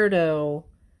like peridot.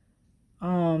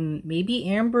 Maybe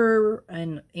amber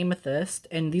and amethyst,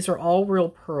 and these are all real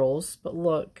pearls, but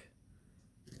look,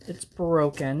 it's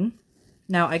broken.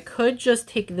 Now, I could just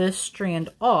take this strand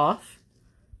off.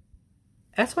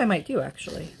 That's what I might do,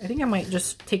 actually. I think I might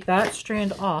just take that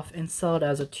strand off and sell it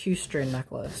as a 2-strand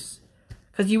necklace.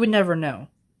 Because you would never know.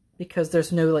 Because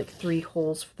there's no, like, 3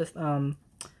 holes for this,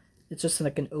 it's just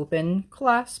like an open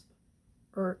clasp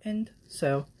or end.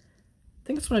 So, I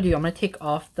think that's what I'm going to do. I'm going to take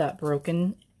off that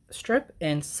broken strip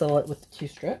and sell it with the 2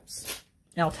 strips.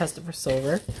 And I'll test it for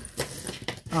silver.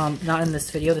 Not in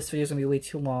this video. This video is going to be way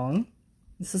too long.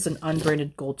 This is an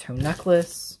unbranded gold tone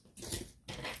necklace.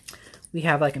 We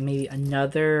have like maybe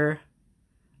another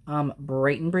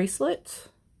Brighton bracelet.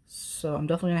 So I'm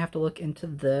definitely going to have to look into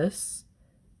this.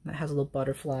 That has a little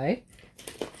butterfly.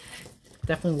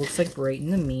 Definitely looks like Brighton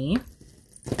to me.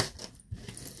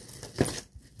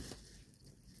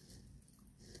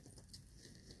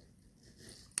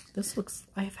 This looks,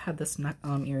 I've had this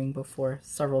earring before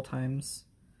several times.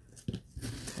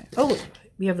 Okay. Oh,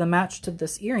 we have the match to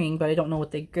this earring, but I don't know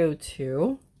what they go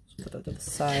to. Let's put that to the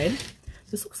side.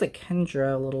 This looks like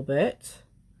Kendra a little bit.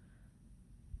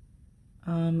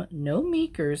 No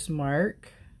maker's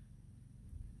mark.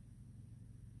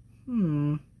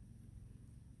 Kind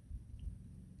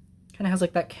of has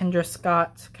like that Kendra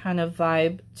Scott kind of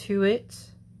vibe to it.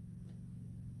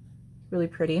 Really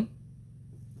pretty.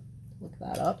 Look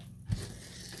that up.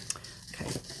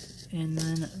 Okay. And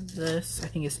then this, I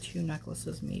think, is 2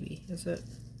 necklaces, maybe. Is it?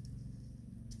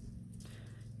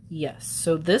 Yes.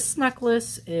 So this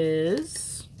necklace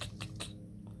is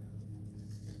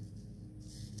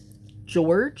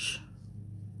George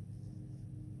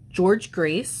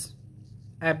Grace.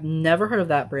 I've never heard of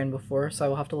that brand before, so I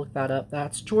will have to look that up.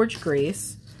 That's George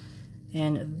Grace.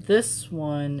 And this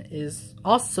one is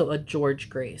also a George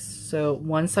Grace. So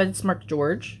one side it's marked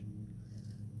George.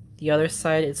 The other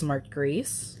side it's marked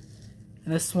Grace.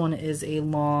 And this one is a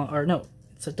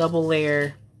it's a double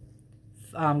layer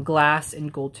glass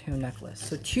and gold tone necklace.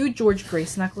 So 2 George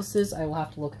Grace necklaces. I will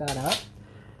have to look that up.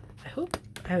 I hope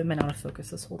I haven't been out of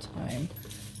focus this whole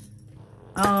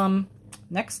time.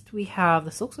 Next we have,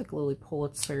 this looks like Lily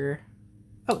Pulitzer.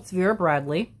 Oh, it's Vera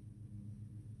Bradley.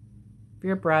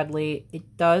 Vera Bradley.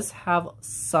 It does have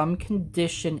some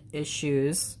condition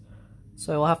issues,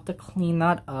 so I'll have to clean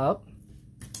that up.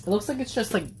 It looks like it's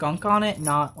just like gunk on it,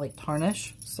 not like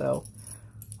tarnish, so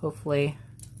hopefully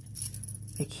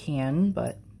I can,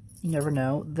 but you never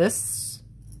know. This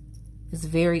is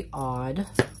very odd,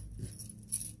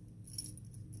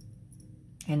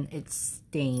 and it's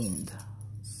stained,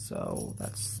 so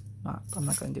that's not, I'm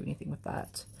not going to do anything with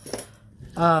that.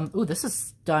 Ooh, this is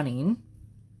stunning.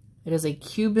 It is a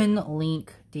Cuban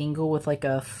link dangle with like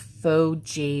a faux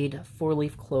jade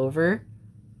 4-leaf clover.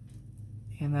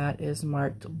 And that is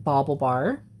marked Bauble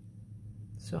Bar.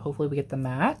 So hopefully we get the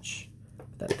match.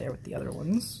 Put that there with the other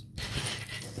ones.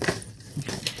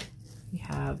 Okay. We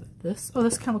have this. Oh,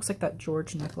 this kind of looks like that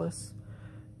George necklace.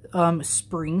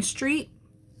 Spring Street.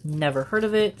 Never heard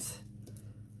of it.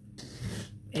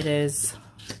 It is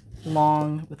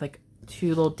long with like 2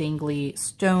 little dangly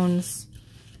stones.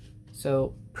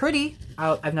 So pretty.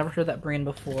 I've never heard that brand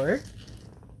before.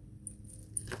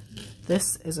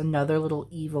 This is another little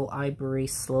evil eye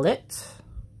bracelet.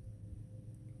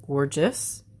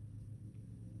 Gorgeous.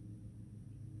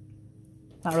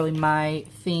 Not really my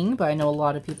thing, but I know a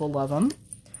lot of people love them.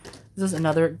 This is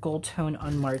another gold tone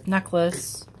unmarked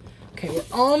necklace. Okay, we're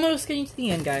almost getting to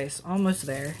the end, guys. Almost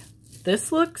there.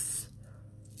 This looks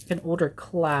like an older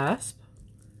clasp.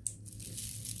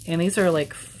 And these are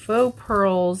like faux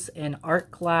pearls and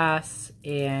art glass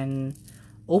and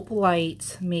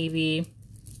opalite, maybe.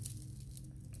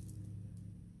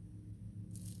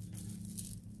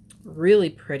 Really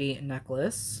pretty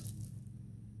necklace.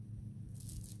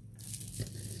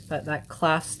 But that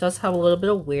clasp does have a little bit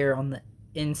of wear on the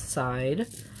inside.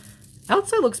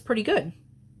 Outside looks pretty good.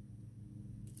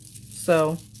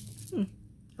 So, I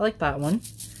like that one.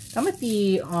 That might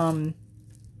be, I don't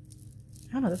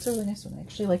know, that's a really nice one. I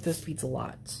actually like those beads a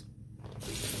lot.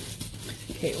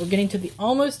 Okay, we're getting to the,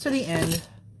 almost to the end.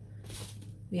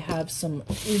 We have some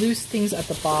loose things at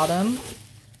the bottom,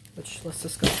 which let's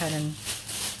just go ahead and,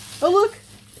 oh look!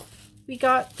 We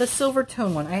got the silver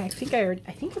tone one. I think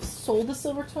I've sold the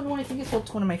silver tone one. I think I sold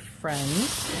to one of my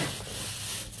friends.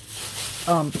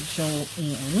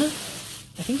 Joanne.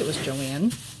 I think it was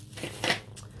Joanne.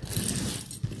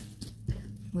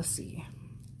 Let's see.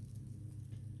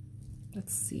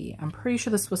 Let's see. I'm pretty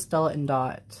sure this was Stella and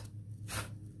Dot.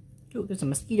 Oh, there's a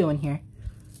mosquito in here.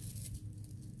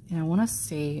 And I want to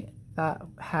say that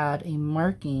had a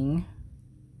marking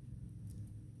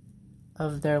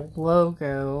of their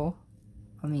logo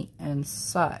on the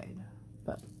inside,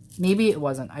 but maybe it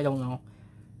wasn't, I don't know.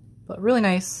 But really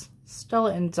nice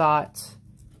Stella and Dot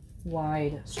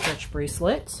wide stretch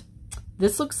bracelet.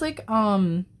 This looks like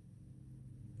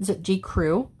is it J.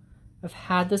 Crew? I've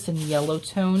had this in yellow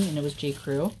tone and it was J.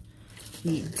 Crew.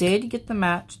 We did get the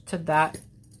match to that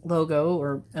logo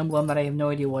or emblem that I have no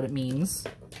idea what it means.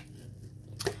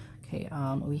 Okay,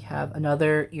 we have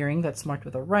another earring that's marked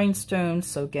with a rhinestone.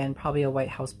 So again, probably a White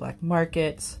House Black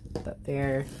Market. Put that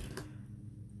there.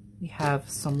 We have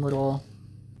some little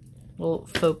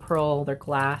faux pearl. They're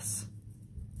glass.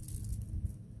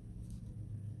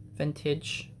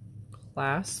 Vintage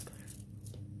clasp.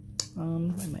 I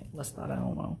might list that. I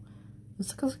don't know.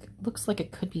 This looks like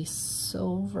it could be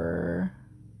silver.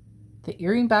 The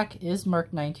earring back is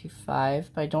marked 925,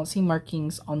 but I don't see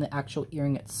markings on the actual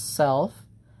earring itself.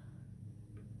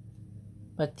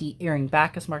 But the earring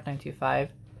back is marked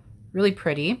 925. Really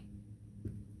pretty.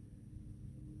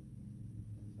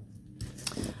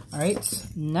 All right,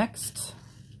 next,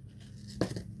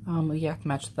 we have to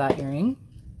match that earring.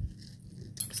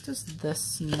 Next is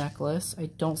this necklace. I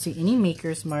don't see any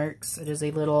maker's marks. It is a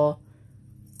little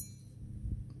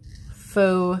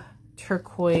faux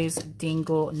turquoise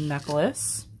dangle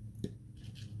necklace,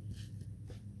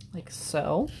 like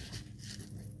so.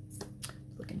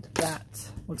 Look into that.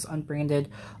 Looks unbranded.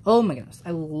 Oh my goodness,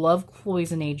 I love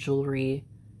cloisonne jewelry.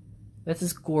 This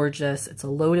is gorgeous. It's a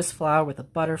lotus flower with a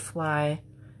butterfly.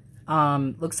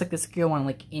 Looks like this could go on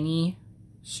like any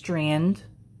strand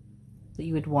that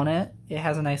you would want it. It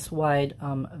has a nice wide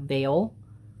veil.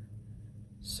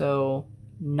 So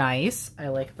nice. I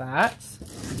like that.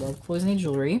 Love cloisonne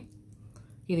jewelry.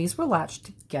 Okay, these were latched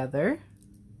together.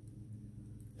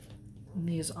 And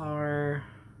these are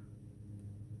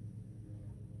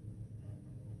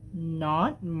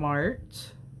not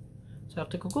marked, so I have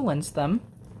to Google Lens them.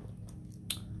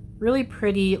 Really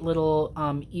pretty little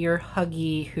ear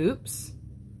huggy hoops.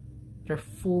 They're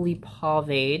fully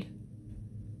paved,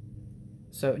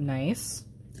 so nice.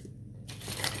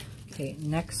 Okay,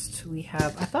 next we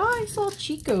have, I thought I saw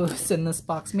Chico's in this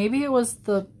box. Maybe it was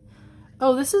the,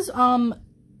 oh, this is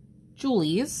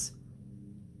Julie's.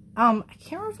 I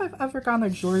can't remember if I've ever gotten their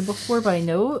jewelry before, but I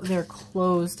know their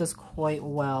clothes does quite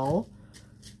well.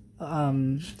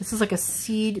 This is like a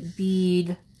seed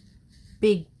bead,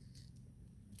 big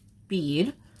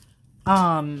bead,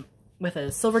 with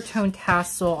a silver tone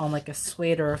tassel on like a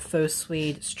suede or a faux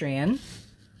suede strand.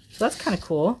 So that's kind of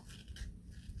cool.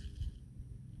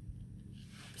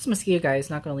 This mosquito guy is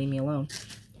not going to leave me alone.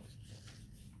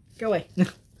 Go away.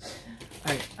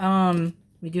 Alright,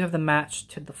 we do have the match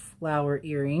to the flower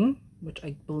earring, which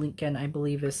I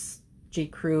believe is J.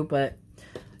 Crew, but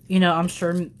you know, I'm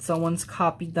sure someone's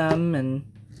copied them, and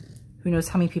who knows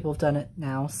how many people have done it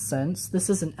now since. This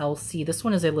is an LC. This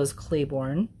one is a Liz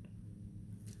Claiborne.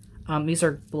 These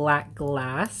are black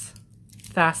glass,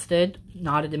 faceted,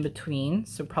 knotted in between,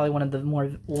 so probably one of the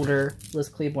more older Liz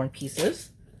Claiborne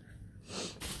pieces.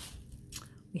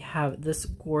 We have this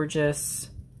gorgeous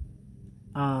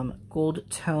gold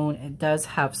tone. It does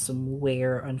have some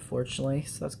wear, unfortunately,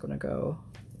 so that's going to go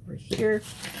over here.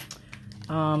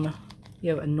 You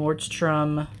have a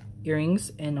Nordstrom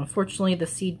earrings, and unfortunately the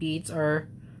seed beads are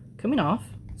coming off,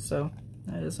 so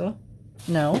that is a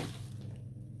no.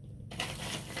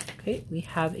 Okay, we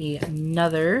have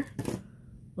another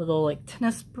little like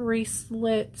tennis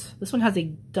bracelet. This one has a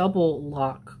double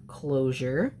lock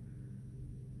closure.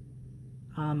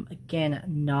 Again,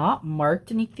 not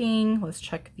marked anything. Let's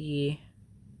check the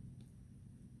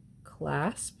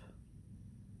clasp.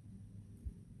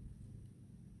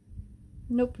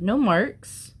 Nope, no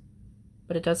marks,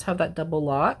 but it does have that double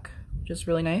lock, which is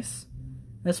really nice.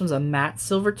 This one's a matte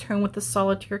silver tone with the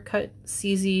solitaire cut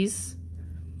CZs.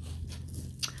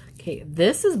 Okay,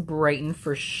 this is Bryten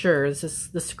for sure. This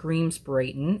screams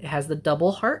Bryten. It has the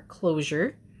double heart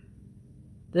closure.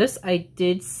 This I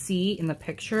did see in the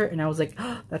picture, and I was like,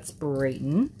 oh, that's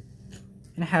Bryten.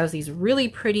 And it has these really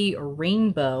pretty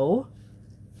rainbow,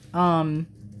 like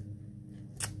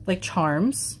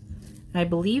charms. And I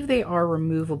believe they are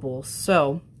removable.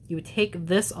 So you would take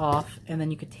this off, and then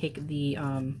you could take the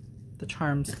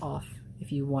charms off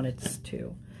if you wanted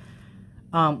to.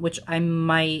 Which I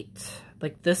might,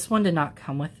 like this one did not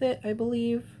come with it, I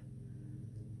believe.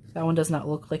 That one does not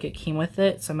look like it came with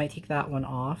it, so I might take that one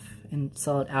off and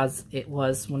sell it as it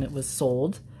was when it was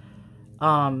sold.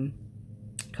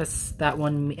 Because that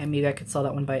one, maybe I could sell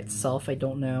that one by itself, I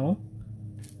don't know.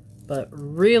 But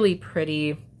really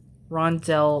pretty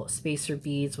rondelle spacer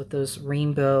beads with those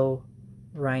rainbow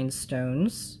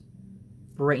rhinestones.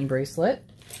 Bryten bracelet.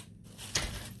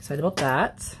 Excited about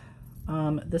that.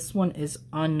 This one is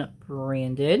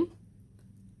unbranded.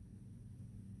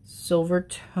 Silver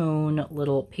tone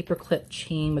little paperclip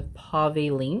chain with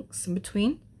pave links in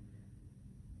between.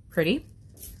 Pretty.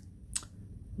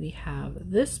 We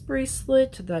have this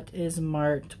bracelet that is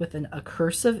marked with a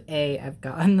cursive A. I've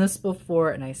gotten this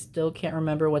before and I still can't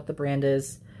remember what the brand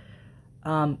is.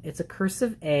 It's a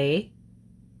cursive A.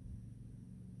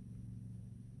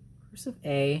 Cursive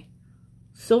A.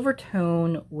 Silver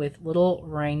tone with little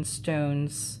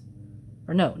rhinestones.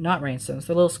 Or no, not rhinestones.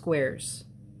 They're little squares.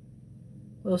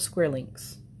 Little square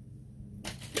links.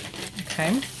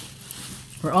 Okay.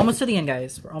 We're almost to the end,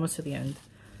 guys. We're almost to the end.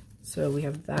 So we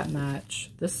have that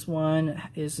match. This one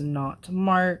is not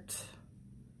marked.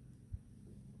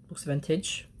 Looks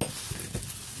vintage.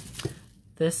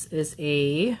 This is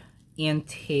a Ann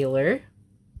Taylor.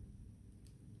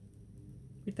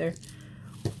 Right there.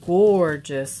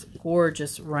 Gorgeous,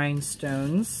 gorgeous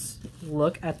rhinestones.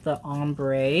 Look at the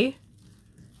ombre.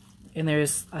 And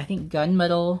there's, I think,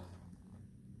 gunmetal.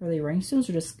 Are they rhinestones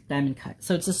or just diamond cut?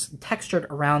 So it's just textured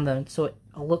around them, so it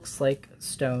looks like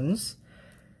stones.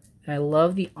 And I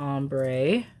love the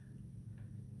ombre.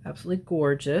 Absolutely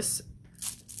gorgeous.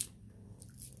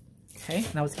 Okay,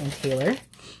 that was Ann Taylor.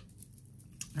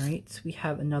 All right, so we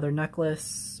have another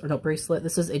necklace, or no, bracelet.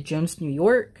 This is a Jones, New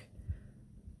York.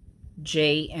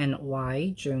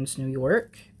 JNY, Jones, New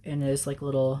York. And it is like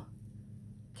little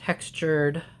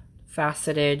textured,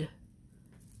 faceted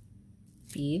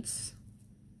beads.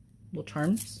 Little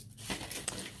charms.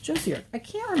 Jones, New York. I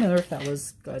can't remember if that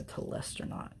was good to list or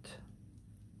not.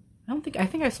 I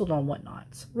think I sold it on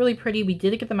Whatnot. Really pretty. We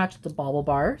did get the match with the bauble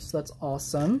bar, so that's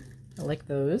awesome. I like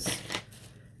those.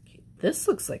 Okay, this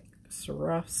looks like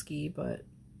Swarovski, but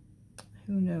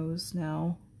who knows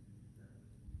now.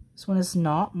 This one is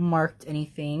not marked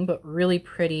anything, but really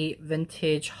pretty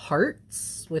vintage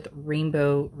hearts with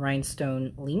rainbow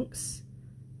rhinestone links.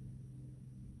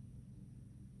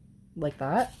 Like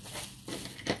that.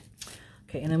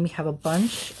 Okay, and then we have a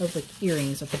bunch of like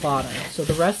earrings at the bottom. So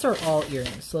the rest are all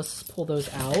earrings. So let's pull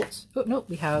those out. Oh, nope,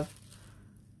 we have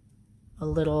a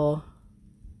little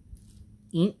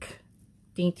ink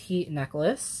dainty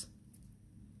necklace.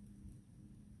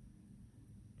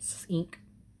 This is ink.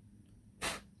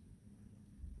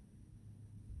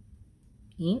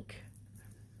 Ink.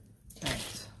 All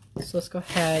right, so let's go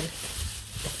ahead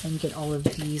and get all of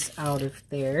these out of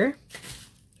there.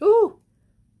 Ooh,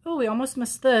 oh, we almost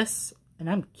missed this, and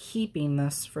I'm keeping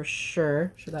this for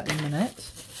sure. Show that in a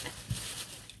minute.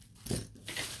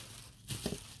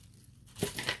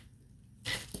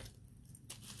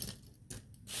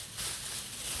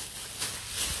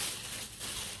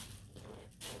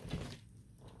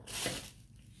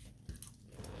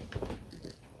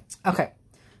 Okay.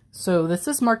 So this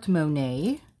is marked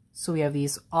Monet. So we have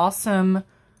these awesome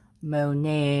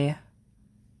Monet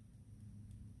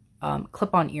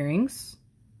clip-on earrings.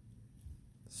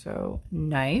 So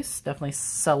nice, definitely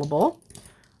sellable.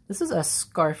 This is a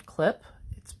scarf clip.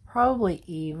 It's probably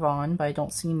Avon, but I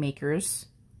don't see makers.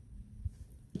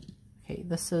 Okay,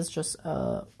 this is just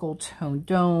a gold tone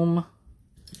dome.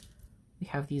 We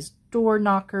have these door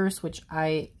knockers, which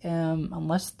I am,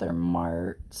 unless they're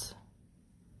marked,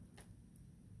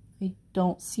 I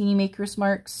don't see any maker's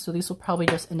marks, so these will probably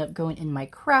just end up going in my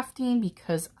crafting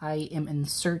because I am in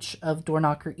search of door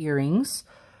knocker earrings.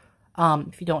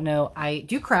 If you don't know, I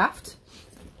do craft.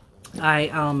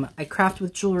 I craft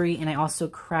with jewelry, and I also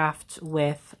craft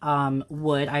with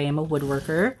wood. I am a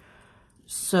woodworker,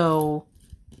 so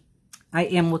I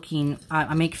am looking.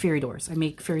 I make fairy doors. I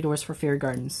make fairy doors for fairy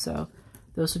gardens, so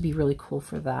those would be really cool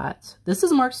for that. This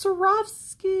is Mark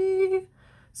Swarovski.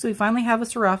 So we finally have a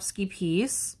Swarovski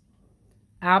piece.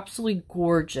 Absolutely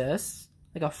gorgeous.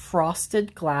 Like a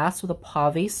frosted glass with a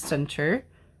pave center.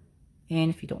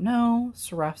 And if you don't know,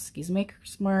 Swarovski's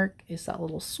maker's mark is that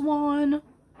little swan.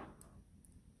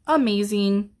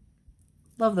 Amazing.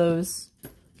 Love those.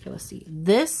 Okay, let's see.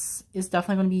 This is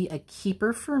definitely going to be a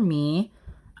keeper for me.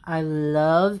 I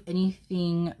love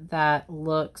anything that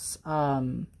looks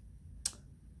like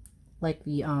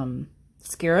the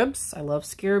scarabs. I love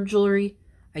scarab jewelry.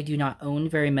 I do not own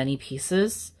very many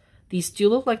pieces. These do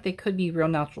look like they could be real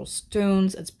natural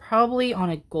stones. It's probably on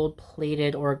a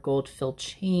gold-plated or a gold-filled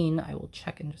chain. I will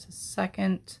check in just a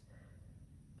second.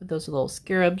 But those are little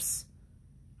scarabs.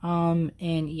 And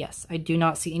yes, I do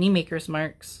not see any maker's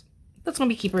marks. That's going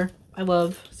to be keeper. I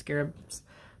love scarabs.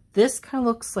 This kind of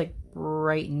looks like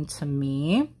Brighton to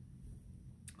me.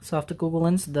 So I'll have to Google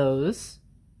lens those.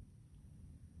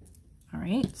 All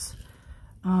right.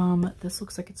 This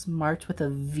looks like it's marked with a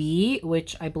V,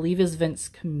 which I believe is Vince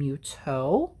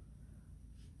Camuto.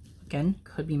 Again,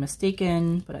 could be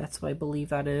mistaken, but that's what I believe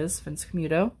that is, Vince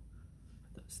Camuto.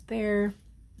 Put those there.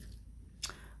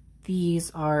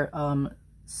 These are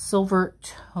silver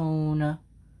tone.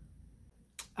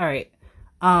 All right.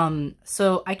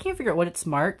 So I can't figure out what it's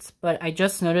marked, but I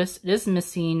just noticed it is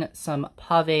missing some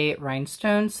pave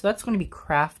rhinestones, so that's going to be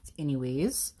craft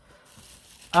anyways.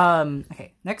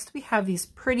 Okay, next we have these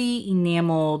pretty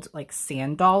enameled like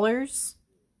sand dollars.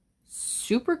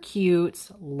 Super cute.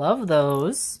 Love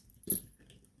those.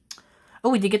 Oh,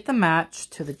 we did get the match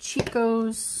to the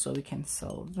Chicos, so we can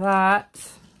sell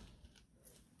that.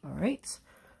 All right.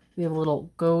 We have a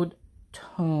little gold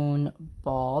tone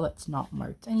ball that's not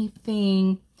marked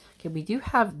anything. Okay, we do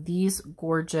have these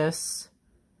gorgeous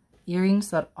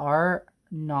earrings that are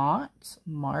not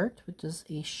marked, which is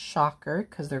a shocker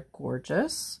because they're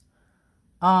gorgeous.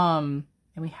 And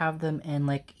we have them in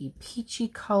like a peachy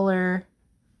color.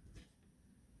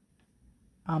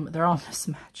 They're all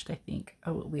mismatched, I think.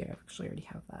 Oh, we actually already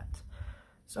have that.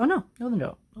 So, oh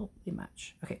no. Oh, they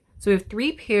match. Okay, so we have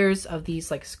 3 pairs of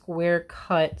these like square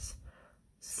cut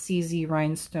CZ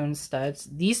rhinestone studs.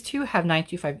 These 2 have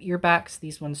 925 ear backs.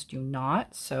 These ones do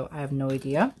not, so I have no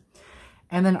idea.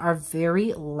 And then our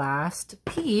very last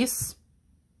piece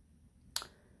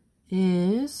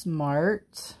is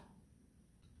marked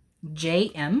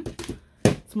JM.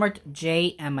 It's marked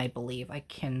JM, I believe. I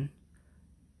can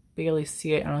barely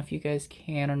see it. I don't know if you guys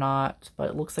can or not, but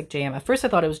it looks like JM. At first I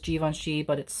thought it was Givenchy,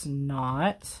 but it's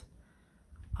not.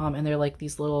 And they're like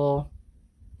these little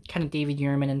kind of David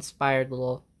Yurman inspired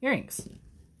little earrings.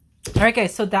 All right,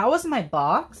 guys, so that was my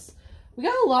box. We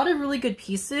got a lot of really good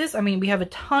pieces. I mean, we have a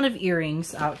ton of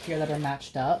earrings out here that are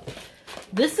matched up.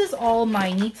 This is all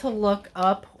my need to look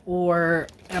up or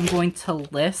I'm going to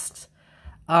list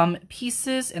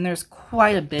pieces, and there's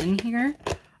quite a bit in here.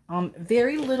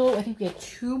 Very little. I think we had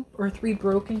 2 or 3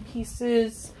 broken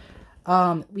pieces.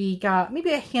 We got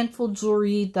maybe a handful of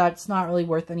jewelry that's not really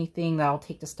worth anything that I'll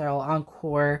take to Style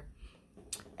Encore.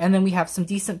 And then we have some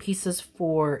decent pieces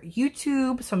for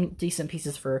YouTube, some decent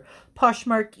pieces for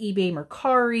Poshmark, eBay,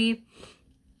 Mercari.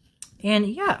 And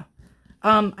yeah,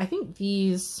 I think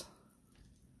these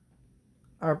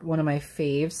are one of my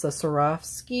faves, the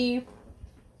Swarovski.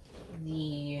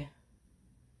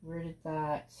 Where did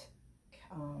that,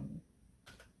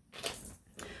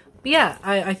 but yeah,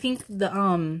 I think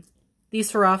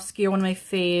these Swarovski are one of my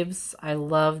faves. I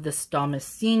love this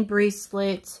Damascene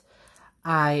bracelet.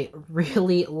 I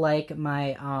really like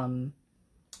my,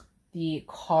 the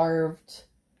carved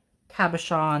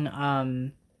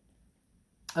cabochon,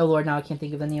 oh Lord, now I can't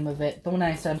think of the name of it. The one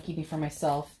I said I'm keeping for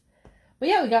myself. But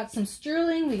yeah, we got some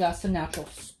sterling, we got some natural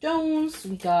stones,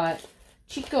 we got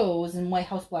Chico's and White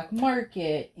House Black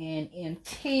Market and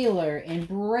Taylor and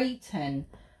Brighton.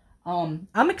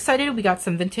 I'm excited. We got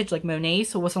some vintage like Monet,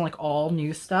 so it wasn't like all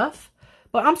new stuff.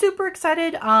 But I'm super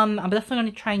excited. I'm definitely going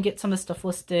to try and get some of the stuff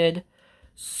listed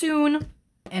soon.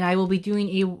 And I will be doing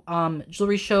a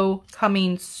jewelry show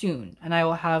coming soon. And I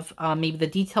will have maybe the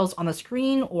details on the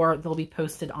screen, or they'll be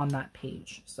posted on that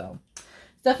page. So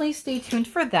definitely stay tuned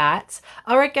for that.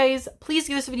 Alright guys, please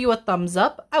give this video a thumbs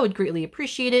up. I would greatly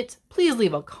appreciate it. Please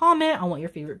leave a comment on what your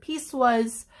favorite piece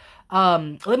was.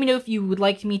 Let me know if you would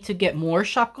like me to get more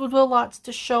Shop Goodwill lots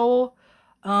to show,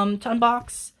 to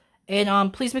unbox.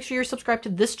 And please make sure you're subscribed to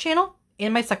this channel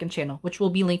and my second channel, which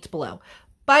will be linked below.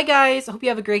 Bye guys, I hope you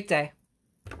have a great day.